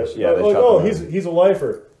that. Right. He's a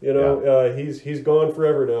lifer. You know, he's gone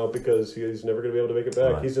forever now because he's never going to be able to make it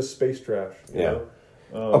back. He's just space trash. You know?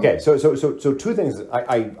 Okay. So two things.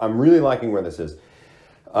 I'm really liking where this is.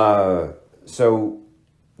 So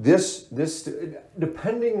this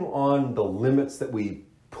depending on the limits that we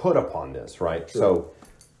put upon this, right? Sure.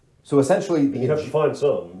 So essentially, you have to find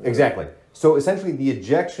some. Exactly. So essentially, the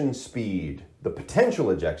ejection speed, the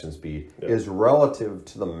potential ejection speed, is relative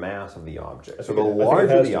to the mass of the object. So the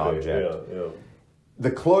larger the object,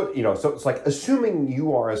 so it's like assuming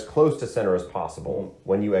you are as close to center as possible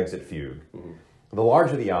when you exit Fugue. The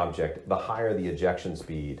larger the object, the higher the ejection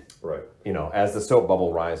speed. Right. You know, as the soap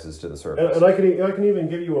bubble rises to the surface. And I can even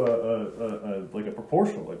give you a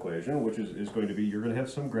proportional equation, which is going to be you're going to have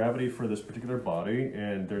some gravity for this particular body,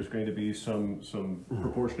 and there's going to be some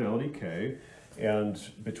proportionality k, and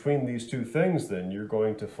between these two things, then you're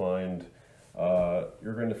going to find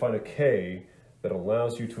a k that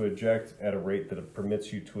allows you to eject at a rate that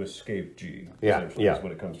permits you to escape G. Essentially, is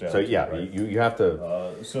what it comes down to. So you have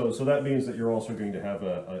to. So that means that you're also going to have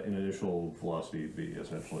an initial velocity v,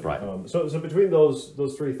 essentially. Right. So between those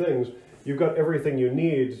three things, you've got everything you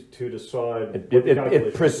need to decide.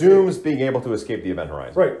 It presumes being able to escape the event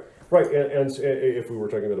horizon. Right. And if we were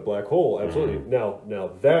talking about a black hole, absolutely.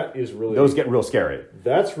 Now that is really those get real scary.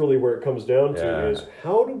 That's really where it comes down to is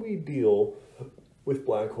how do we deal with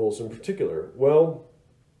black holes in particular? Well,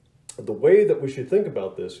 the way that we should think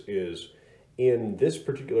about this is in this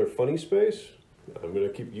particular funny space, I'm going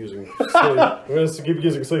to keep using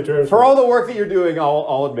silly terms. For all the work that you're doing,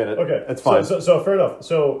 I'll admit it. Okay. That's fine. So fair enough.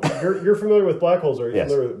 So you're familiar with black holes. Are you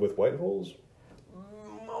Yes. familiar with white holes?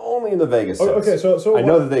 Only in the Vegas sense. Okay, so I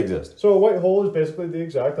know that they exist. So a white hole is basically the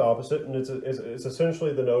exact opposite, and it's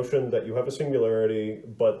essentially the notion that you have a singularity,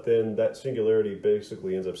 but then that singularity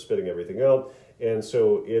basically ends up spitting everything out, and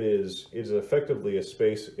so it is effectively a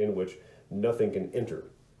space in which nothing can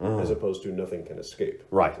enter, as opposed to nothing can escape.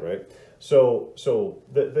 Right. Right. So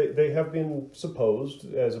they have been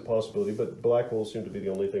supposed as a possibility, but black holes seem to be the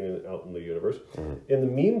only thing out in the universe. In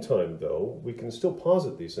the meantime, though, we can still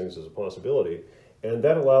posit these things as a possibility. And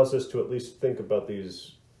that allows us to at least think about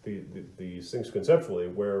these things conceptually,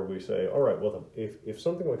 where we say, all right, well, if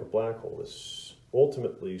something like a black hole, this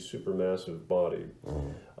ultimately supermassive body,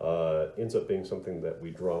 ends up being something that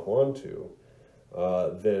we drop onto,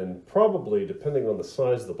 then probably, depending on the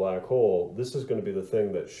size of the black hole, this is going to be the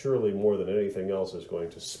thing that surely more than anything else is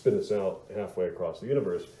going to spin us out halfway across the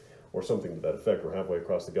universe, or something to that effect, or halfway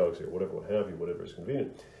across the galaxy, or whatever, what have you, whatever is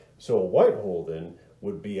convenient. So a white hole, then,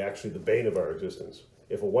 would be actually the bane of our existence.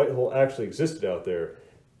 If a white hole actually existed out there,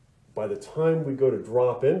 by the time we go to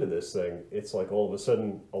drop into this thing, it's like all of a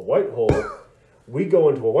sudden a white hole, we go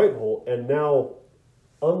into a white hole, and now,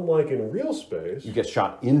 unlike in real space... You get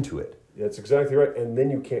shot into it. That's exactly right, and then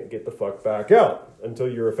you can't get the fuck back out until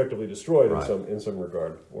you're effectively destroyed in some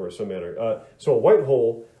regard, or some manner. So a white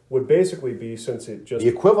hole would basically be, since it just... The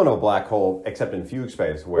equivalent of a black hole, except in Fugue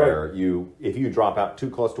space, where if you drop out too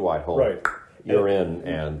close to a white hole... Right. You're in,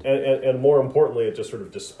 and more importantly, it just sort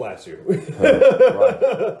of displats you.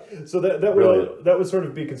 Right. So that would sort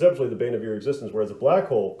of be conceptually the bane of your existence, whereas a black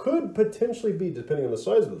hole could potentially be, depending on the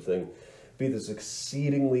size of the thing, be this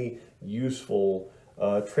exceedingly useful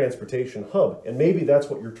transportation hub. And maybe that's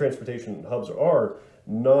what your transportation hubs are,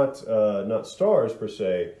 not stars per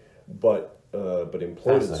se, but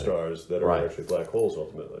imploded stars that are actually black holes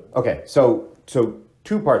ultimately. Okay, so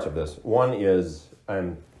two parts of this. One is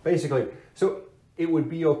basically. So it would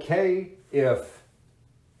be okay if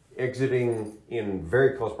exiting in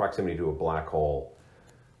very close proximity to a black hole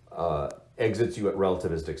exits you at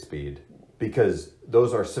relativistic speed, because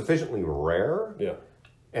those are sufficiently rare. Yeah.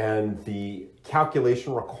 And the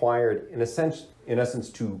calculation required, in essence,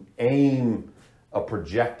 to aim a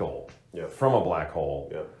projectile from a black hole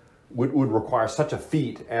would require such a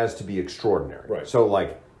feat as to be extraordinary. Right. So,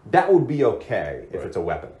 like, that would be okay if it's a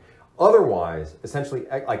weapon. Otherwise, essentially,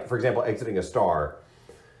 like, for example, exiting a star,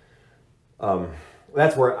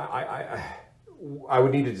 that's where I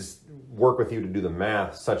would need to just work with you to do the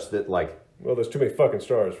math such that, like... Well, there's too many fucking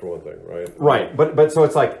stars, for one thing, right? Right, but so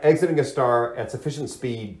it's like exiting a star at sufficient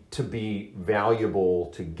speed to be valuable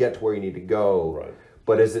to get to where you need to go. Right.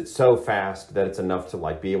 But is it so fast that it's enough to,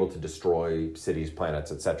 like, be able to destroy cities,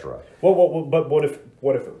 planets, etc.? Well, but what if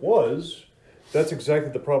it was? That's exactly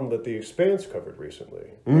the problem that The Expanse covered recently.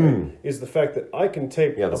 Right? Is the fact that I can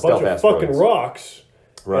take a bunch of fucking rocks,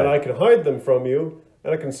 and I can hide them from you,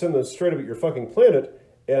 and I can send them straight up at your fucking planet,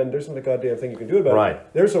 and there's not a goddamn thing you can do about it.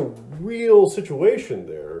 There's a real situation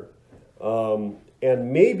there,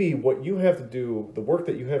 and maybe what you have to do, the work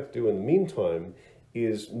that you have to do in the meantime,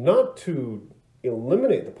 is not to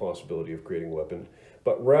eliminate the possibility of creating a weapon,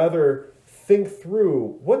 but rather think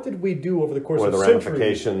through what did we do over the course of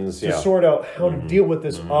centuries to sort out how to deal with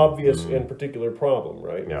this obvious and particular problem,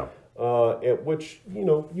 right? Yeah. At which,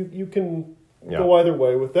 you can go either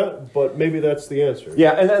way with that, but maybe that's the answer.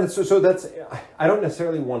 Yeah, and then, so that's, I don't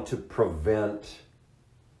necessarily want to prevent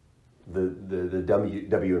the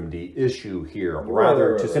WMD issue here,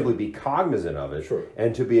 rather to simply be cognizant of it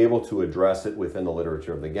and to be able to address it within the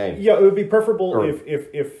literature of the game. Yeah, it would be preferable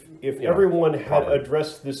if everyone had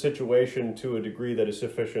addressed this situation to a degree that is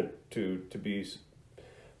sufficient to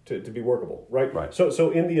be workable, right? Right.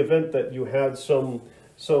 So in the event that you had some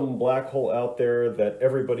black hole out there that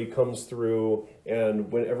everybody comes through,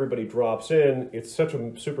 and when everybody drops in, it's such a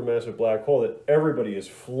supermassive black hole that everybody is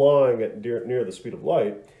flying at near the speed of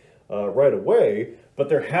light right away, but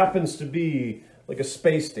there happens to be like a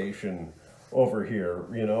space station over here,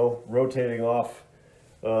 rotating off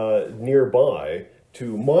nearby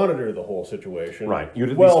to monitor the whole situation. Right.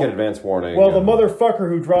 You'd at least get advance warning. Well, the motherfucker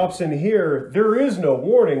who drops in here, there is no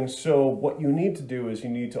warning, so what you need to do is you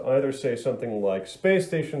need to either say something like, space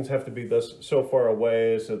stations have to be so far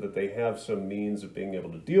away so that they have some means of being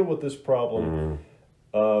able to deal with this problem.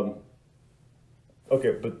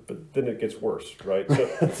 Okay, but then it gets worse, right?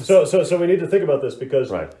 So we need to think about this because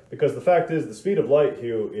the fact is the speed of light,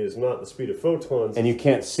 Hugh, is not the speed of photons. And you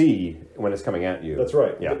can't see when it's coming at you. That's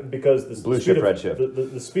right. Yeah. Because the blue shift, red shift.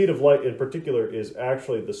 The speed of light in particular is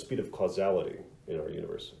actually the speed of causality in our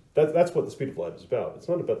universe. That's what the speed of light is about. It's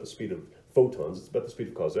not about the speed of photons, it's about the speed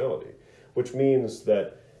of causality, which means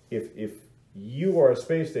that if you are a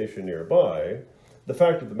space station nearby, the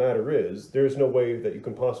fact of the matter is there's no way that you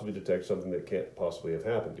can possibly detect something that can't possibly have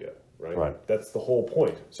happened yet, right? Right. That's the whole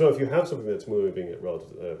point. So if you have something that's moving at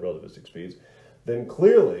relativistic speeds, then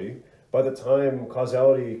clearly by the time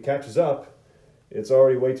causality catches up, it's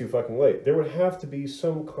already way too fucking late. There would have to be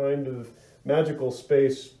some kind of magical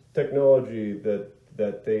space technology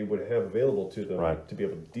that they would have available to them to be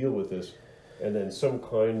able to deal with this, and then some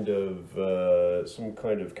kind of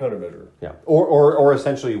countermeasure. Yeah, or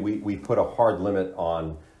essentially we put a hard limit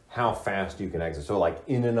on how fast you can exit. So like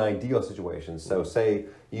in an ideal situation, so say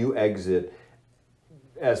you exit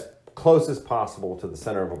as close as possible to the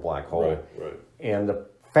center of a black hole, right. And the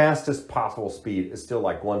fastest possible speed is still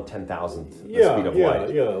like 1/10,000th the speed of light.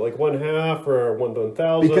 Yeah, like 1/2 or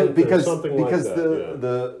 1/10,000 because or something because like that.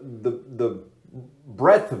 the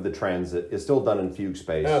breadth of the transit is still done in Fugue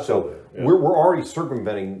space. Absolutely, so we're already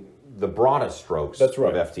circumventing the broadest strokes That's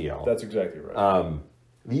right. of FTL. That's exactly right.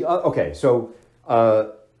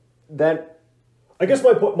 That I guess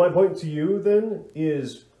my point to you then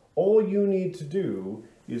is all you need to do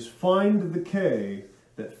is find the K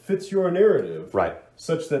that fits your narrative, right,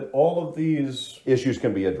 such that all of these issues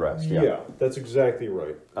can be addressed. Yeah, that's exactly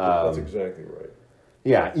right. That's exactly right.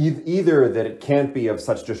 Yeah, either that it can't be of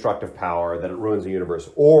such destructive power that it ruins the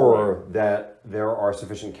universe, or that there are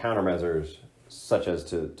sufficient countermeasures such as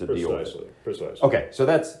to deal with it. Precisely. Okay, so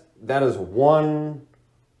that is one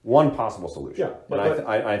possible solution. Yeah, and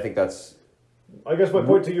I think that's. I guess my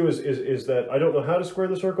point to you is that I don't know how to square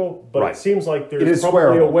the circle, but Right. it seems like there's probably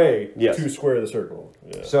squareable. a way Yes. to square the circle.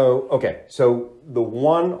 Yeah. So the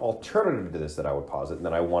one alternative to this that I would posit, and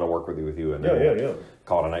then I want to work with you, and then Yeah.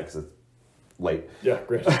 call it a night because it's late. Yeah,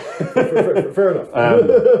 great. Fair enough.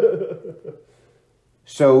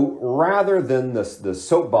 So rather than the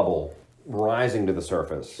soap bubble rising to the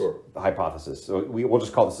surface, Sure. the hypothesis. So we'll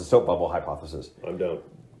just call this the soap bubble hypothesis. I'm down.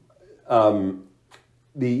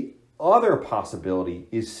 The other possibility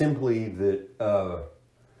is simply that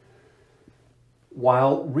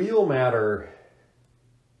while real matter...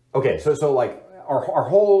 Okay, so like our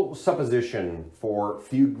whole supposition for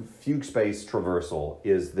fugue space traversal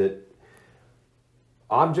is that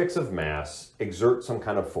objects of mass exert some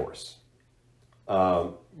kind of force.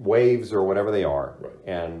 Waves or whatever they are. Right.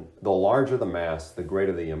 And the larger the mass, the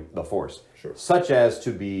greater the force. Sure. Such as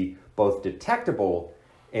to be both detectable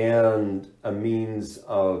and a means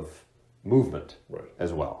of movement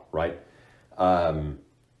as well, right?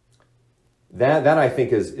 That I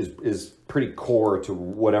think is pretty core to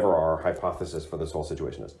whatever our hypothesis for this whole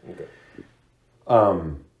situation is. Okay.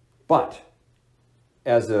 But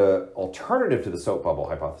as an alternative to the soap bubble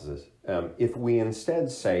hypothesis, if we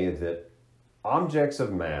instead say that objects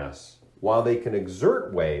of mass, while they can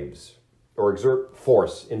exert waves or exert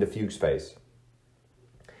force into fugue space,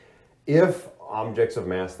 if objects of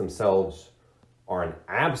mass themselves are an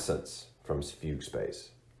absence from fugue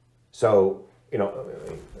space. So, let me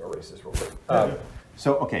erase this real quick.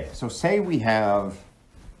 So say we've got,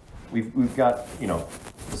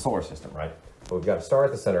 the solar system, right? We've got a star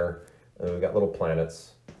at the center, and we've got little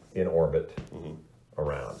planets in orbit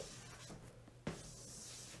around.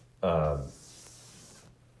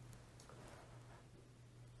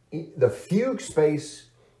 The fugue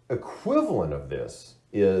space equivalent of this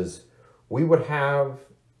is we would have,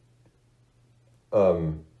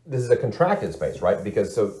 this is a contracted space, right?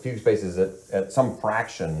 Because fugue space is at some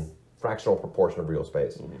fractional proportion of real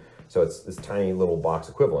space. So it's this tiny little box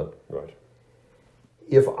equivalent. Right.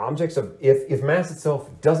 If if mass itself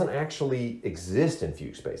doesn't actually exist in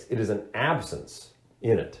fugue space, it is an absence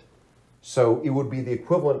in it. So it would be the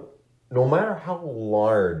equivalent, no matter how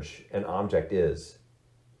large an object is,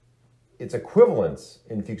 its equivalence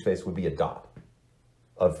in fugue space would be a dot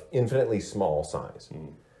of infinitely small size.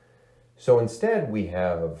 So instead we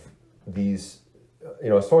have these,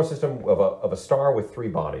 a solar system of a star with 3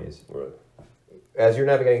 bodies. Right. As you're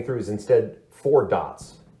navigating through is instead 4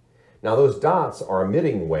 dots. Now those dots are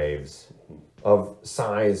emitting waves of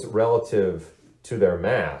size relative to their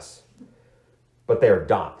mass, but they are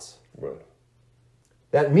dots. Right.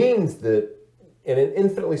 That means that in an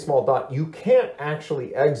infinitely small dot, you can't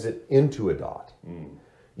actually exit into a dot.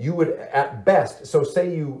 You would, at best, so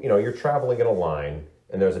say you're traveling in a line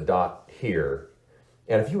and there's a dot here,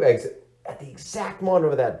 and if you exit at the exact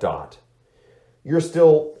moment of that dot, you're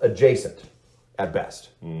still adjacent at best.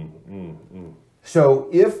 So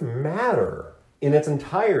if matter in its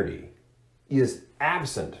entirety is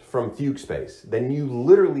absent from fugue space, then you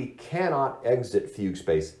literally cannot exit fugue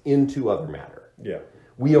space into other matter. Yeah.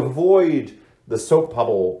 We avoid the soap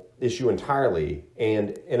bubble issue entirely,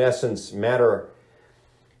 and in essence, matter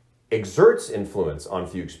exerts influence on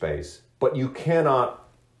fugue space, but you cannot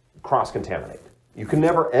cross-contaminate. You can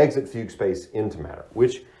never exit fugue space into matter,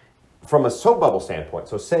 which, from a soap bubble standpoint,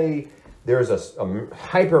 so say there's a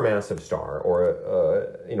hypermassive star or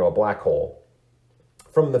a black hole.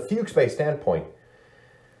 From the fugue space standpoint,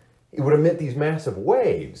 it would emit these massive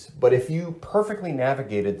waves, but if you perfectly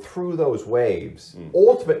navigated through those waves,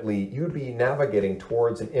 ultimately you'd be navigating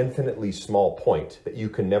towards an infinitely small point that you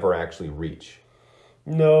can never actually reach.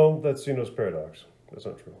 No, that's Zeno's paradox. That's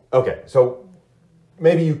not true. Okay, so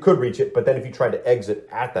maybe you could reach it, but then if you tried to exit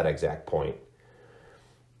at that exact point,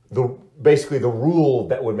 basically the rule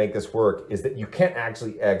that would make this work is that you can't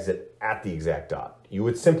actually exit at the exact dot. You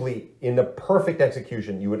would simply, in the perfect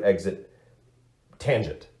execution, you would exit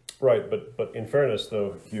tangent. Right, but in fairness,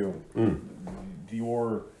 though, Hugh,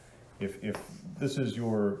 if this is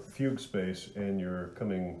your fugue space and you're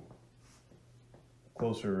coming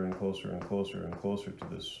closer and closer and closer and closer to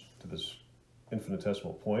this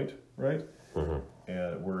infinitesimal point, right? Mm-hmm.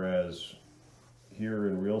 And whereas here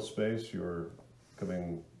in real space, you're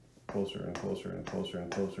coming closer and closer and closer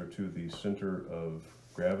and closer to the center of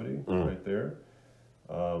gravity, right there.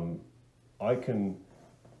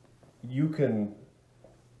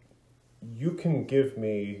 You can give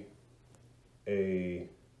me a,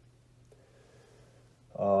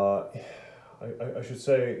 I should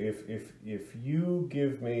say, if you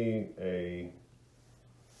give me a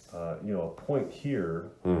point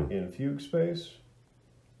here in fugue space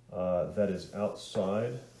that is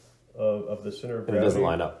outside of the center of gravity, and it doesn't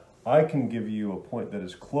line up. I can give you a point that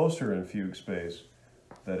is closer in fugue space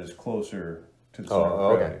that is closer to the center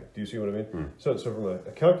of gravity. Okay. Do you see what I mean? So from a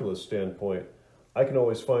calculus standpoint, I can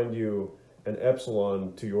always find you an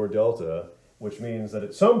epsilon to your delta, which means that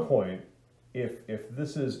at some point, if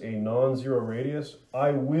this is a non-zero radius,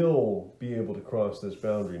 I will be able to cross this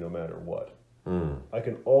boundary no matter what. I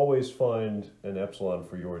can always find an epsilon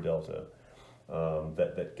for your delta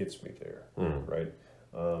that gets me there, right?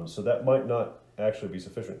 So that might not actually be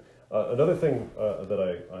sufficient. Another thing a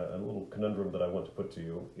little conundrum that I want to put to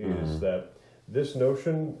you is that this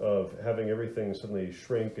notion of having everything suddenly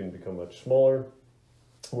shrink and become much smaller,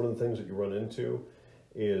 one of the things that you run into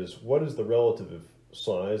is what is the relative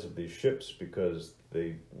size of these ships, because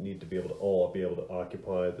they need to be able to all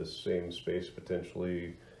occupy the same space,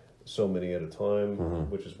 potentially so many at a time,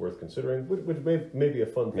 which is worth considering, which may be a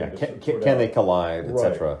fun thing. Yeah, can they collide,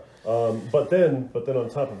 etc. But then on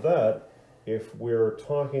top of that, if we're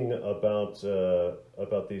talking about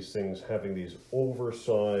these things having these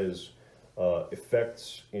oversized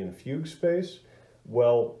effects in fugue space,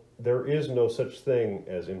 well, there is no such thing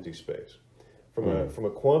as empty space. From a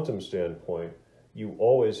quantum standpoint, you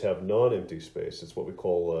always have non-empty space. It's what we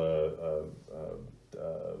call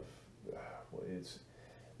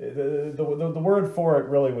the word for it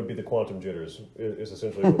really would be the quantum jitters. Is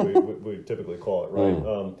essentially what we typically call it,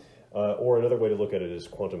 right? Or another way to look at it is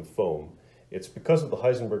quantum foam. It's because of the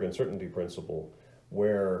Heisenberg uncertainty principle,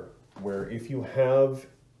 where if you have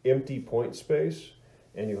empty point space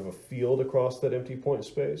and you have a field across that empty point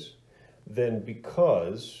space, then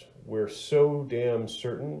because we're so damn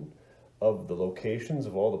certain of the locations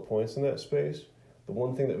of all the points in that space, the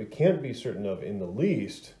one thing that we can't be certain of in the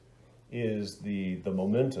least is the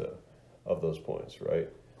momenta of those points, right?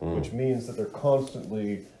 Which means that they're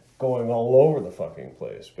constantly going all over the fucking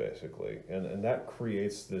place, basically. And that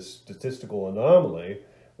creates this statistical anomaly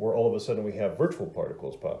where all of a sudden we have virtual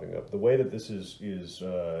particles popping up. The way that this is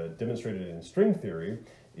demonstrated in string theory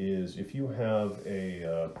is if you have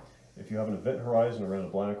an event horizon around a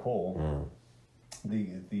black hole,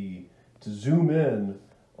 to zoom in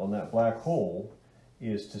on that black hole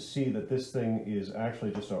is to see that this thing is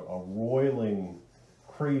actually just a roiling,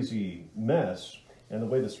 crazy mess. And the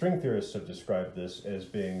way the string theorists have described this as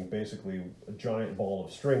being basically a giant ball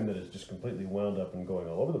of string that is just completely wound up and going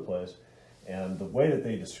all over the place. And the way that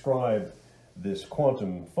they describe this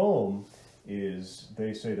quantum foam is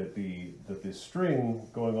they say that this string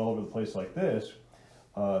going all over the place like this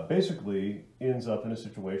basically ends up in a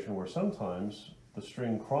situation where sometimes the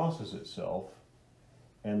string crosses itself,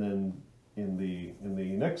 and then in the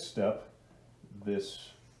next step,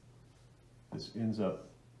 this ends up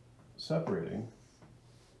separating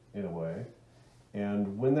in a way.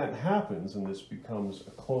 And when that happens, and this becomes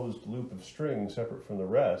a closed loop of string separate from the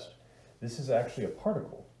rest, this is actually a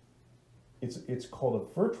particle. It's called a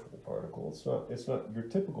virtual particle. It's not your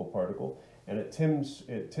typical particle, and it tends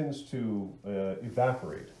to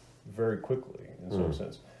evaporate very quickly in some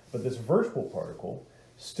sense. But this virtual particle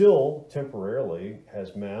still temporarily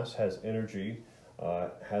has mass, has energy,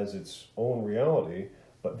 has its own reality,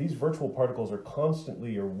 but these virtual particles are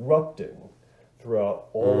constantly erupting throughout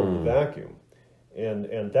all of the vacuum.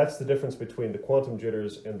 And that's the difference between the quantum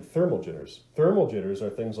jitters and the thermal jitters. Thermal jitters are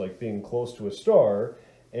things like being close to a star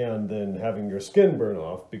and then having your skin burn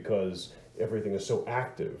off because everything is so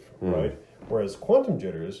active, right? Whereas quantum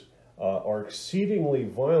jitters are exceedingly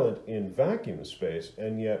violent in vacuum space,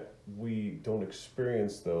 and yet we don't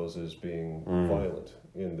experience those as being violent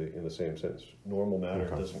in the same sense. Normal matter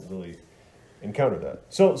doesn't really encounter that.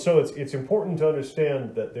 So it's important to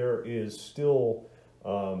understand that there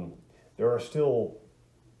are still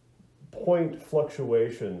point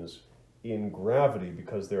fluctuations in gravity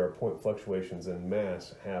because there are point fluctuations in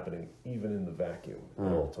mass happening even in the vacuum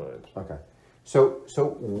at all times. Okay. So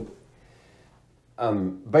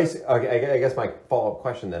basically, I guess my follow-up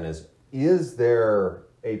question then is there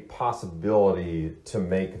a possibility to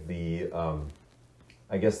make the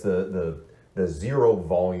zero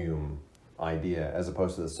volume idea as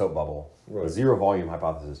opposed to the soap bubble, the zero volume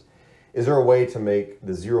hypothesis? Is there a way to make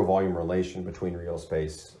the zero volume relation between real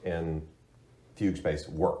space and fugue space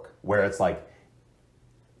work? Where it's like,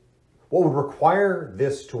 what would require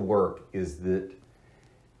this to work is that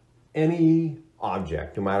any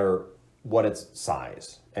object, no matter what its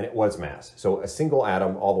size and what its mass, so a single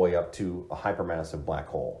atom all the way up to a hypermassive black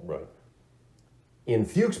hole. Right. In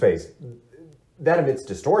fugue space, that emits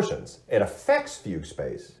distortions. It affects fugue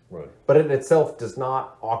space, right, but it itself does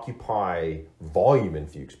not occupy volume in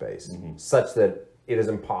fugue space, such that it is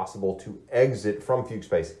impossible to exit from fugue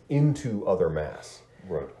space into other mass.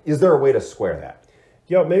 Right. Is there a way to square that?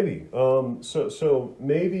 Yeah, maybe. So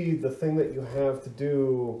maybe the thing that you have to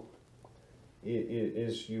do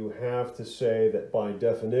is you have to say that by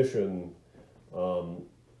definition,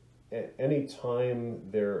 any time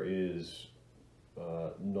there is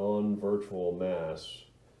non-virtual mass,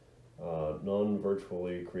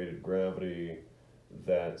 non-virtually created gravity,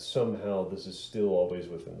 that somehow this is still always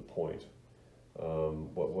within the point,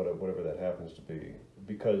 whatever that happens to be.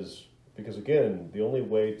 Because again, the only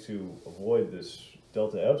way to avoid this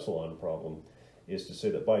delta epsilon problem is to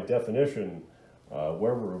say that by definition,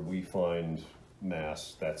 wherever we find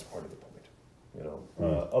mass, that's part of the point.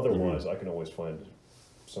 Otherwise, I can always find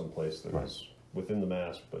some place that is within the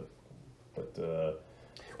mass, but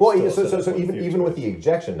so even with the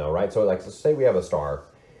ejection though, right? So like, say we have a star,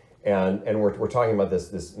 and we're talking about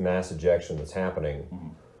this mass ejection that's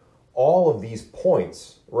happening. All of these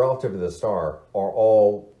points relative to the star are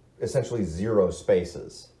all essentially zero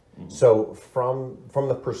spaces. So from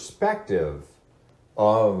the perspective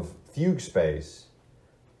of fugue space,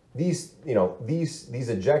 these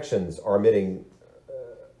ejections are emitting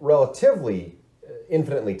relatively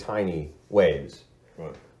infinitely tiny waves.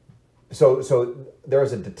 Right. So there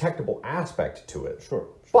is a detectable aspect to it. Sure.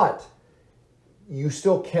 But you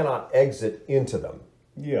still cannot exit into them.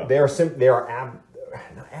 Yeah.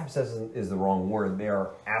 Abscesses is the wrong word. They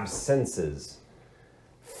are absences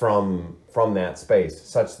from that space,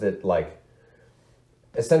 such that, like,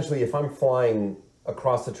 essentially, if I'm flying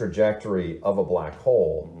across the trajectory of a black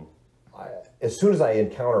hole, as soon as I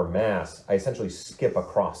encounter mass, I essentially skip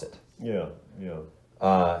across it. Yeah.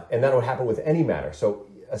 And that would happen with any matter. So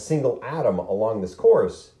a single atom along this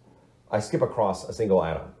course, I skip across a single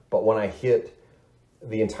atom. But when I hit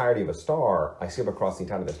the entirety of a star, I skip across the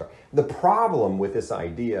entirety of the star. The problem with this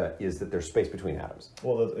idea is that there's space between atoms.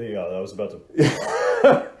 Well, I was about to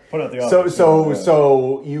put out the opposite.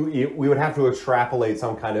 So we would have to extrapolate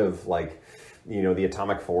some kind of, like, the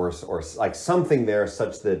atomic force or like something there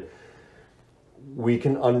such that we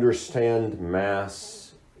can understand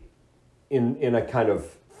mass in a kind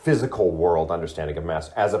of physical world understanding of mass,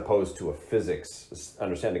 as opposed to a physics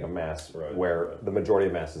understanding of mass, where the majority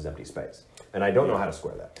of mass is empty space. And I don't know how to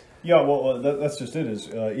square that. Yeah, well, that's just it. Is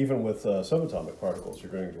even with subatomic particles,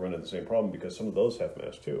 you're going to run into the same problem because some of those have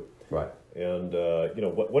mass too. Right. And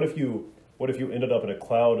what if you ended up in a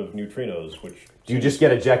cloud of neutrinos, which you just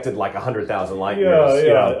get ejected like 100,000 light years?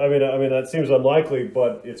 Yeah. I mean that seems unlikely,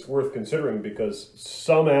 but it's worth considering because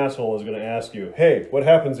some asshole is going to ask you, "Hey, what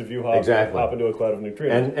happens if you hop into a cloud of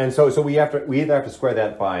neutrinos?" And so we either have to square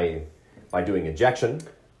that by doing ejection,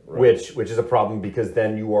 which is a problem because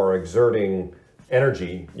then you are exerting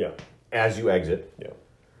energy as you exit. Yeah.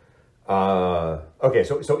 Okay,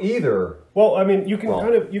 so either. Well, I mean,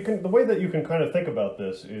 the way that you can kind of think about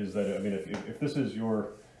this is that, I mean, if this is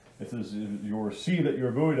your sea that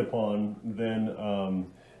you're buoyed upon, then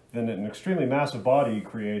an extremely massive body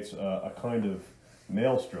creates a kind of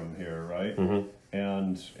maelstrom here, right?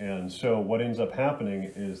 And so what ends up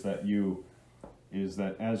happening is that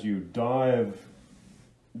as you dive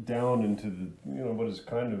down into the what is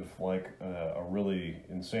kind of like a really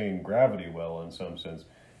insane gravity well in some sense,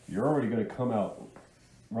 you're already going to come out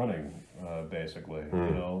running basically.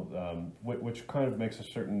 Which kind of makes a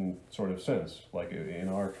certain sort of sense. Like in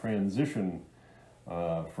our transition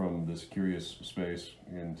from this curious space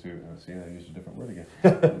into see, I used a different word again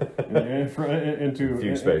into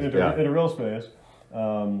Fugue space, into real space.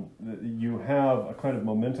 You have a kind of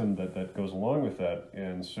momentum that goes along with that,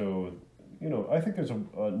 and so I think there's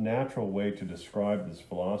a natural way to describe this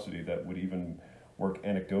velocity that would even work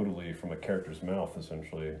anecdotally from a character's mouth,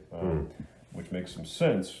 essentially, which makes some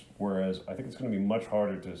sense. Whereas I think it's going to be much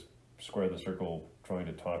harder to square the circle trying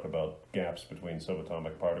to talk about gaps between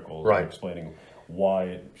subatomic particles and explaining why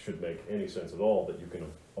it should make any sense at all that you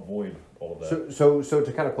can avoid all of that. So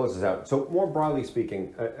to kind of close this out, so more broadly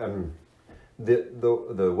speaking,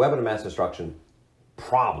 the weapon of mass destruction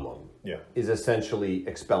problem is essentially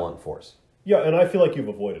expellant force. Yeah, and I feel like you've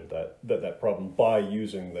avoided that problem by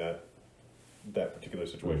using that particular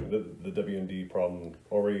situation. The WND problem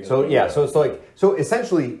already. So so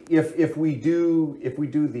essentially, if we do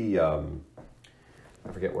the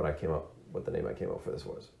I forget what the name I came up for this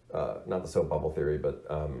was. Not the soap bubble theory, but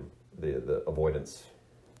the avoidance,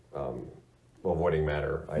 avoiding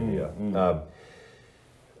matter idea. I'll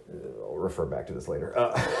refer back to this later.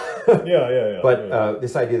 But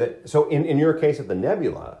this idea that, so in your case of the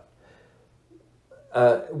nebula,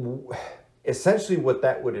 essentially what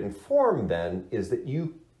that would inform then is that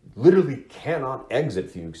you literally cannot exit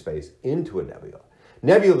fugue space into a nebula.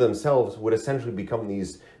 Nebula themselves would essentially become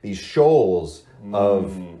these shoals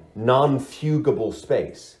of non-fuguable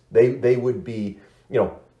space. They would be,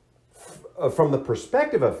 from the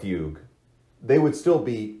perspective of fugue, they would still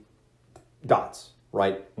be dots,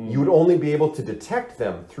 right? You would only be able to detect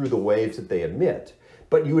them through the waves that they emit,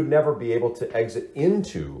 but you would never be able to exit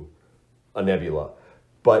into a nebula.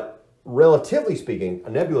 But relatively speaking, a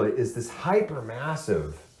nebula is this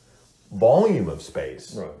hypermassive volume of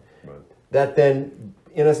space that then,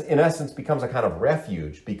 in essence, becomes a kind of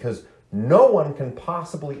refuge because no one can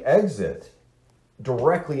possibly exit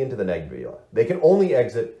directly into the nebula. They can only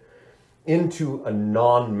exit into a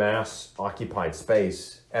non-mass occupied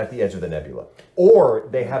space at the edge of the nebula. Or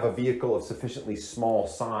they have a vehicle of sufficiently small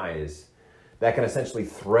size that can essentially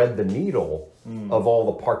thread the needle of all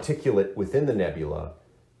the particulate within the nebula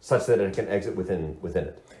such that it can exit within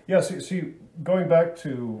it. Yeah, see, going back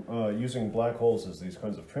to using black holes as these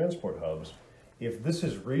kinds of transport hubs, if this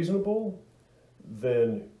is reasonable,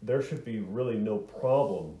 then there should be really no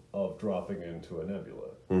problem of dropping into a nebula.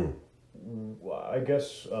 I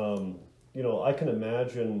guess, I can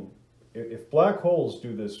imagine if black holes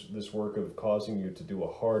do this work of causing you to do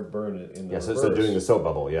a hard burn in the reverse, so doing the soap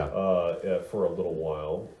bubble, for a little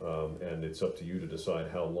while, and it's up to you to decide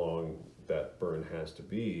how long that burn has to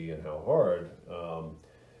be and how hard,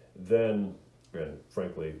 then, and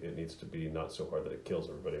frankly, it needs to be not so hard that it kills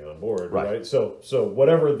everybody on board, right? So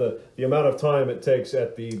whatever the amount of time it takes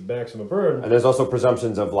at the maximum burn. And there's also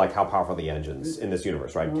presumptions of like how powerful the engines in this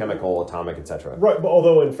universe, right? Chemical, atomic, etc. Right, but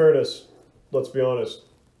although in fairness, let's be honest,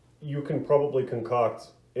 you can probably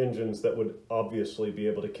concoct engines that would obviously be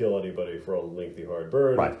able to kill anybody for a lengthy hard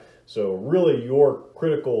burn. Right. So really your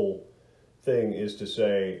critical thing is to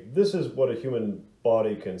say, this is what a human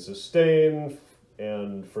body can sustain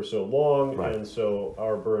and for so long, and so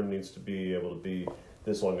our burn needs to be able to be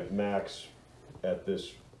this long at max at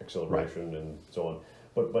this acceleration and so on.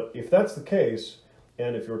 But if that's the case,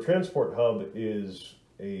 and if your transport hub is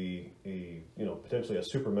a potentially a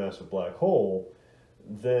supermassive black hole,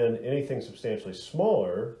 then anything substantially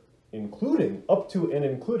smaller, including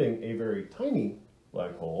a very tiny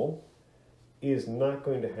black hole, is not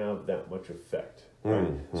going to have that much effect. Right?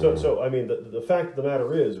 So I mean, the fact of the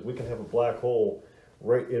matter is, we can have a black hole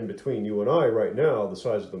right in between you and I right now, the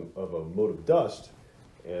size of a mote of dust,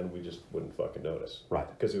 and we just wouldn't fucking notice. Right.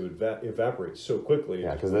 Because it would evaporate so quickly.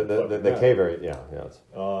 Yeah, because the K very,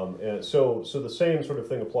 and so the same sort of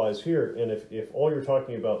thing applies here. And if all you're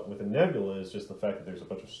talking about with a nebula is just the fact that there's a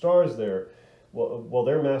bunch of stars there, well,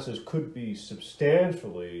 their masses could be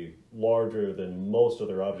substantially larger than most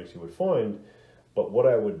other objects you would find. But what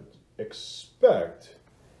I would expect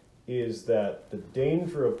is that the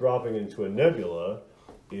danger of dropping into a nebula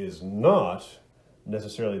is not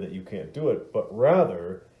necessarily that you can't do it, but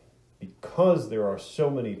rather because there are so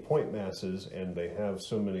many point masses and they have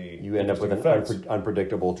so many, you end up with an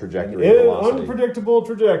unpredictable trajectory. Unpredictable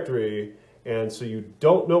trajectory, and so you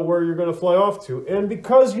don't know where you're going to fly off to, and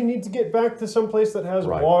because you need to get back to some place that has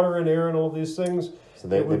water and air and all these things, so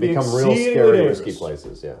they become real scary, risky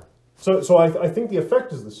places. Yeah. So I think the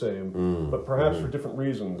effect is the same, but perhaps for different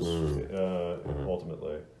reasons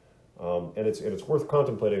ultimately. and it's worth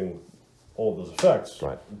contemplating all of those effects.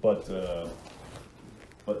 Right. But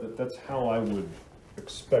that's how I would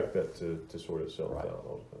expect that to sort itself out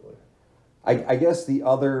ultimately. I guess the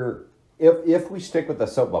other, if we stick with the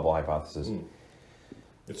soap bubble hypothesis,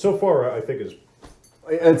 It's so far I think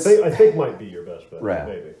I think might be your best bet. Right.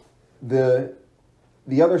 Maybe.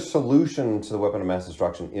 The other solution to the weapon of mass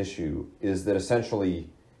destruction issue is that essentially,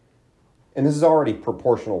 and this is already a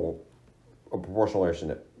proportional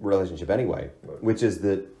relationship anyway, which is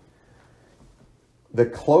that the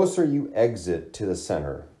closer you exit to the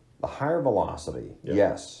center, the higher velocity,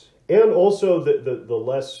 yes. And also the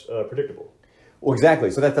less predictable. Well, exactly.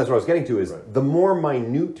 So that's what I was getting to is the more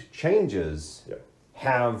minute changes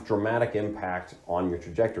have dramatic impact on your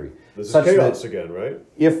trajectory. This is chaos again, right?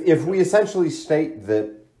 If we essentially state that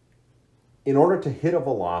in order to hit a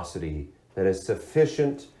velocity that is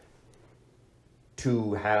sufficient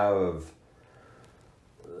to have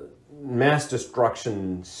mass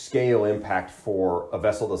destruction scale impact for a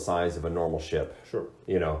vessel the size of a normal ship,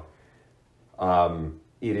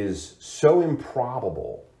 it is so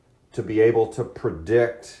improbable to be able to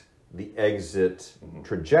predict the exit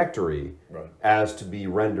trajectory as to be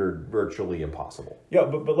rendered virtually impossible. Yeah,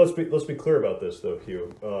 but let's be clear about this though,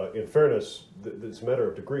 Hugh. In fairness, it's a matter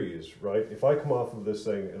of degrees, right? If I come off of this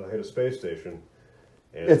thing and I hit a space station,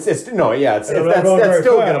 and that's still going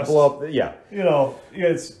to blow up. Yeah,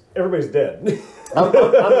 it's everybody's dead. I'm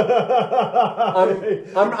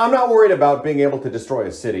not worried about being able to destroy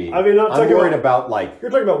a city. I mean, I'm worried about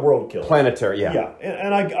you're talking about world killing, planetary. Yeah,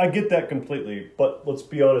 and I get that completely. But let's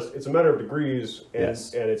be honest, it's a matter of degrees, and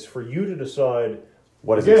it's for you to decide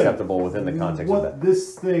what is acceptable within the context of that. What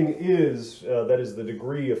this thing is, that is the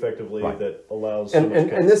degree effectively that allows. And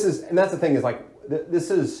that's the thing is like. This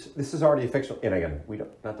is already a fictional, and again, we don't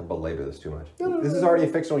not to belabor this too much. This is already a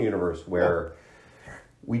fictional universe where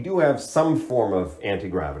we do have some form of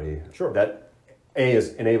anti-gravity that A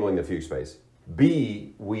is enabling the fugue space.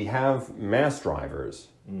 B, we have mass drivers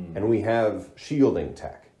and we have shielding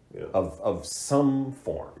tech of some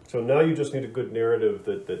form. So now you just need a good narrative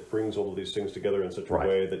that brings all of these things together in such a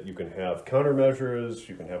way that you can have countermeasures,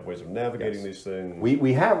 you can have ways of navigating these things.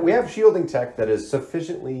 We have shielding tech that is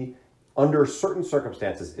sufficiently, under certain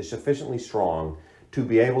circumstances, is sufficiently strong to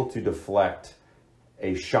be able to deflect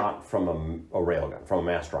a shot from a railgun, from a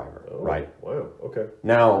mass driver, right? Wow, okay.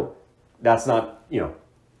 Now, that's not,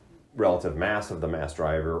 relative mass of the mass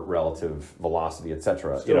driver, relative velocity,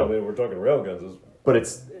 etc. Still, I mean, we're talking railguns. But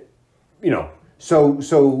it's,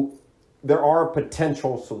 so there are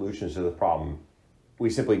potential solutions to the problem. We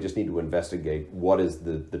simply just need to investigate what is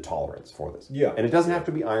the tolerance for this. Yeah. And it doesn't have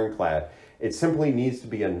to be ironclad. It simply needs to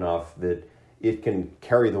be enough that it can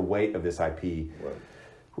carry the weight of this IP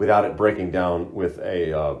without it breaking down with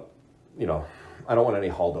a, I don't want any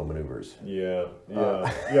Haldo maneuvers. Yeah. Well,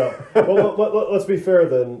 let's be fair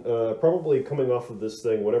then. Probably coming off of this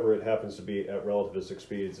thing, whatever it happens to be at relativistic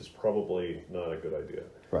speeds, is probably not a good idea.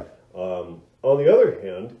 Right. On the other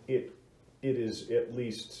hand, it is at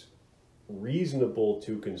least reasonable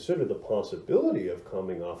to consider the possibility of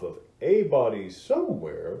coming off of a body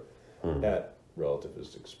somewhere at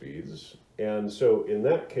relativistic speeds. And so in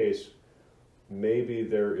that case, maybe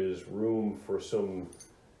there is room for some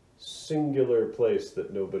singular place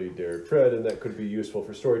that nobody dare tread, and that could be useful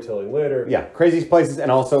for storytelling later. Yeah, crazy places, and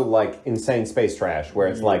also like insane space trash, where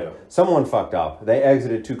it's like someone fucked up, they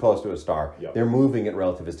exited too close to a star, they're moving at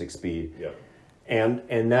relativistic speed,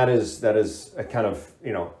 and that is a kind of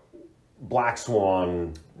black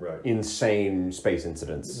swan, insane space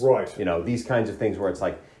incidents, right? These kinds of things where it's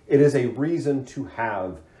like it is a reason to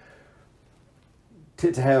have.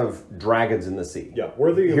 To have dragons in the sea. Yeah,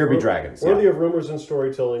 worthy be dragons. Worthy of rumors and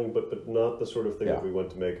storytelling, but not the sort of thing that we want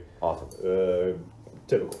to make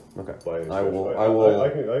typical. Okay. I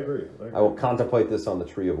agree. I will contemplate this on the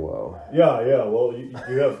tree of woe. Yeah. Well,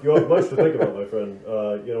 you have much to think about, my friend.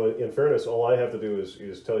 In fairness, all I have to do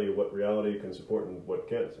is tell you what reality can support and what it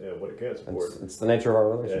can't support. It's the nature of our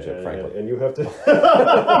relationship, frankly. And you have to.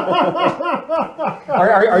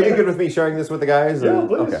 Are you good with me sharing this with the guys? Yeah,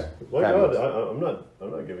 please. Okay. My God, I'm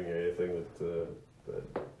not giving you anything that.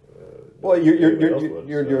 Well,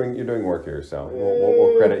 you're doing work here, so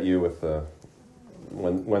we'll credit you with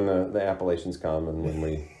when the appellations come and when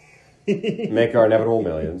we make our inevitable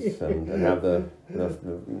millions and have the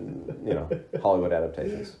Hollywood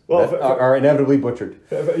adaptations that are inevitably butchered.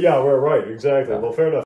 Yeah, we're right, exactly. Well, fair enough.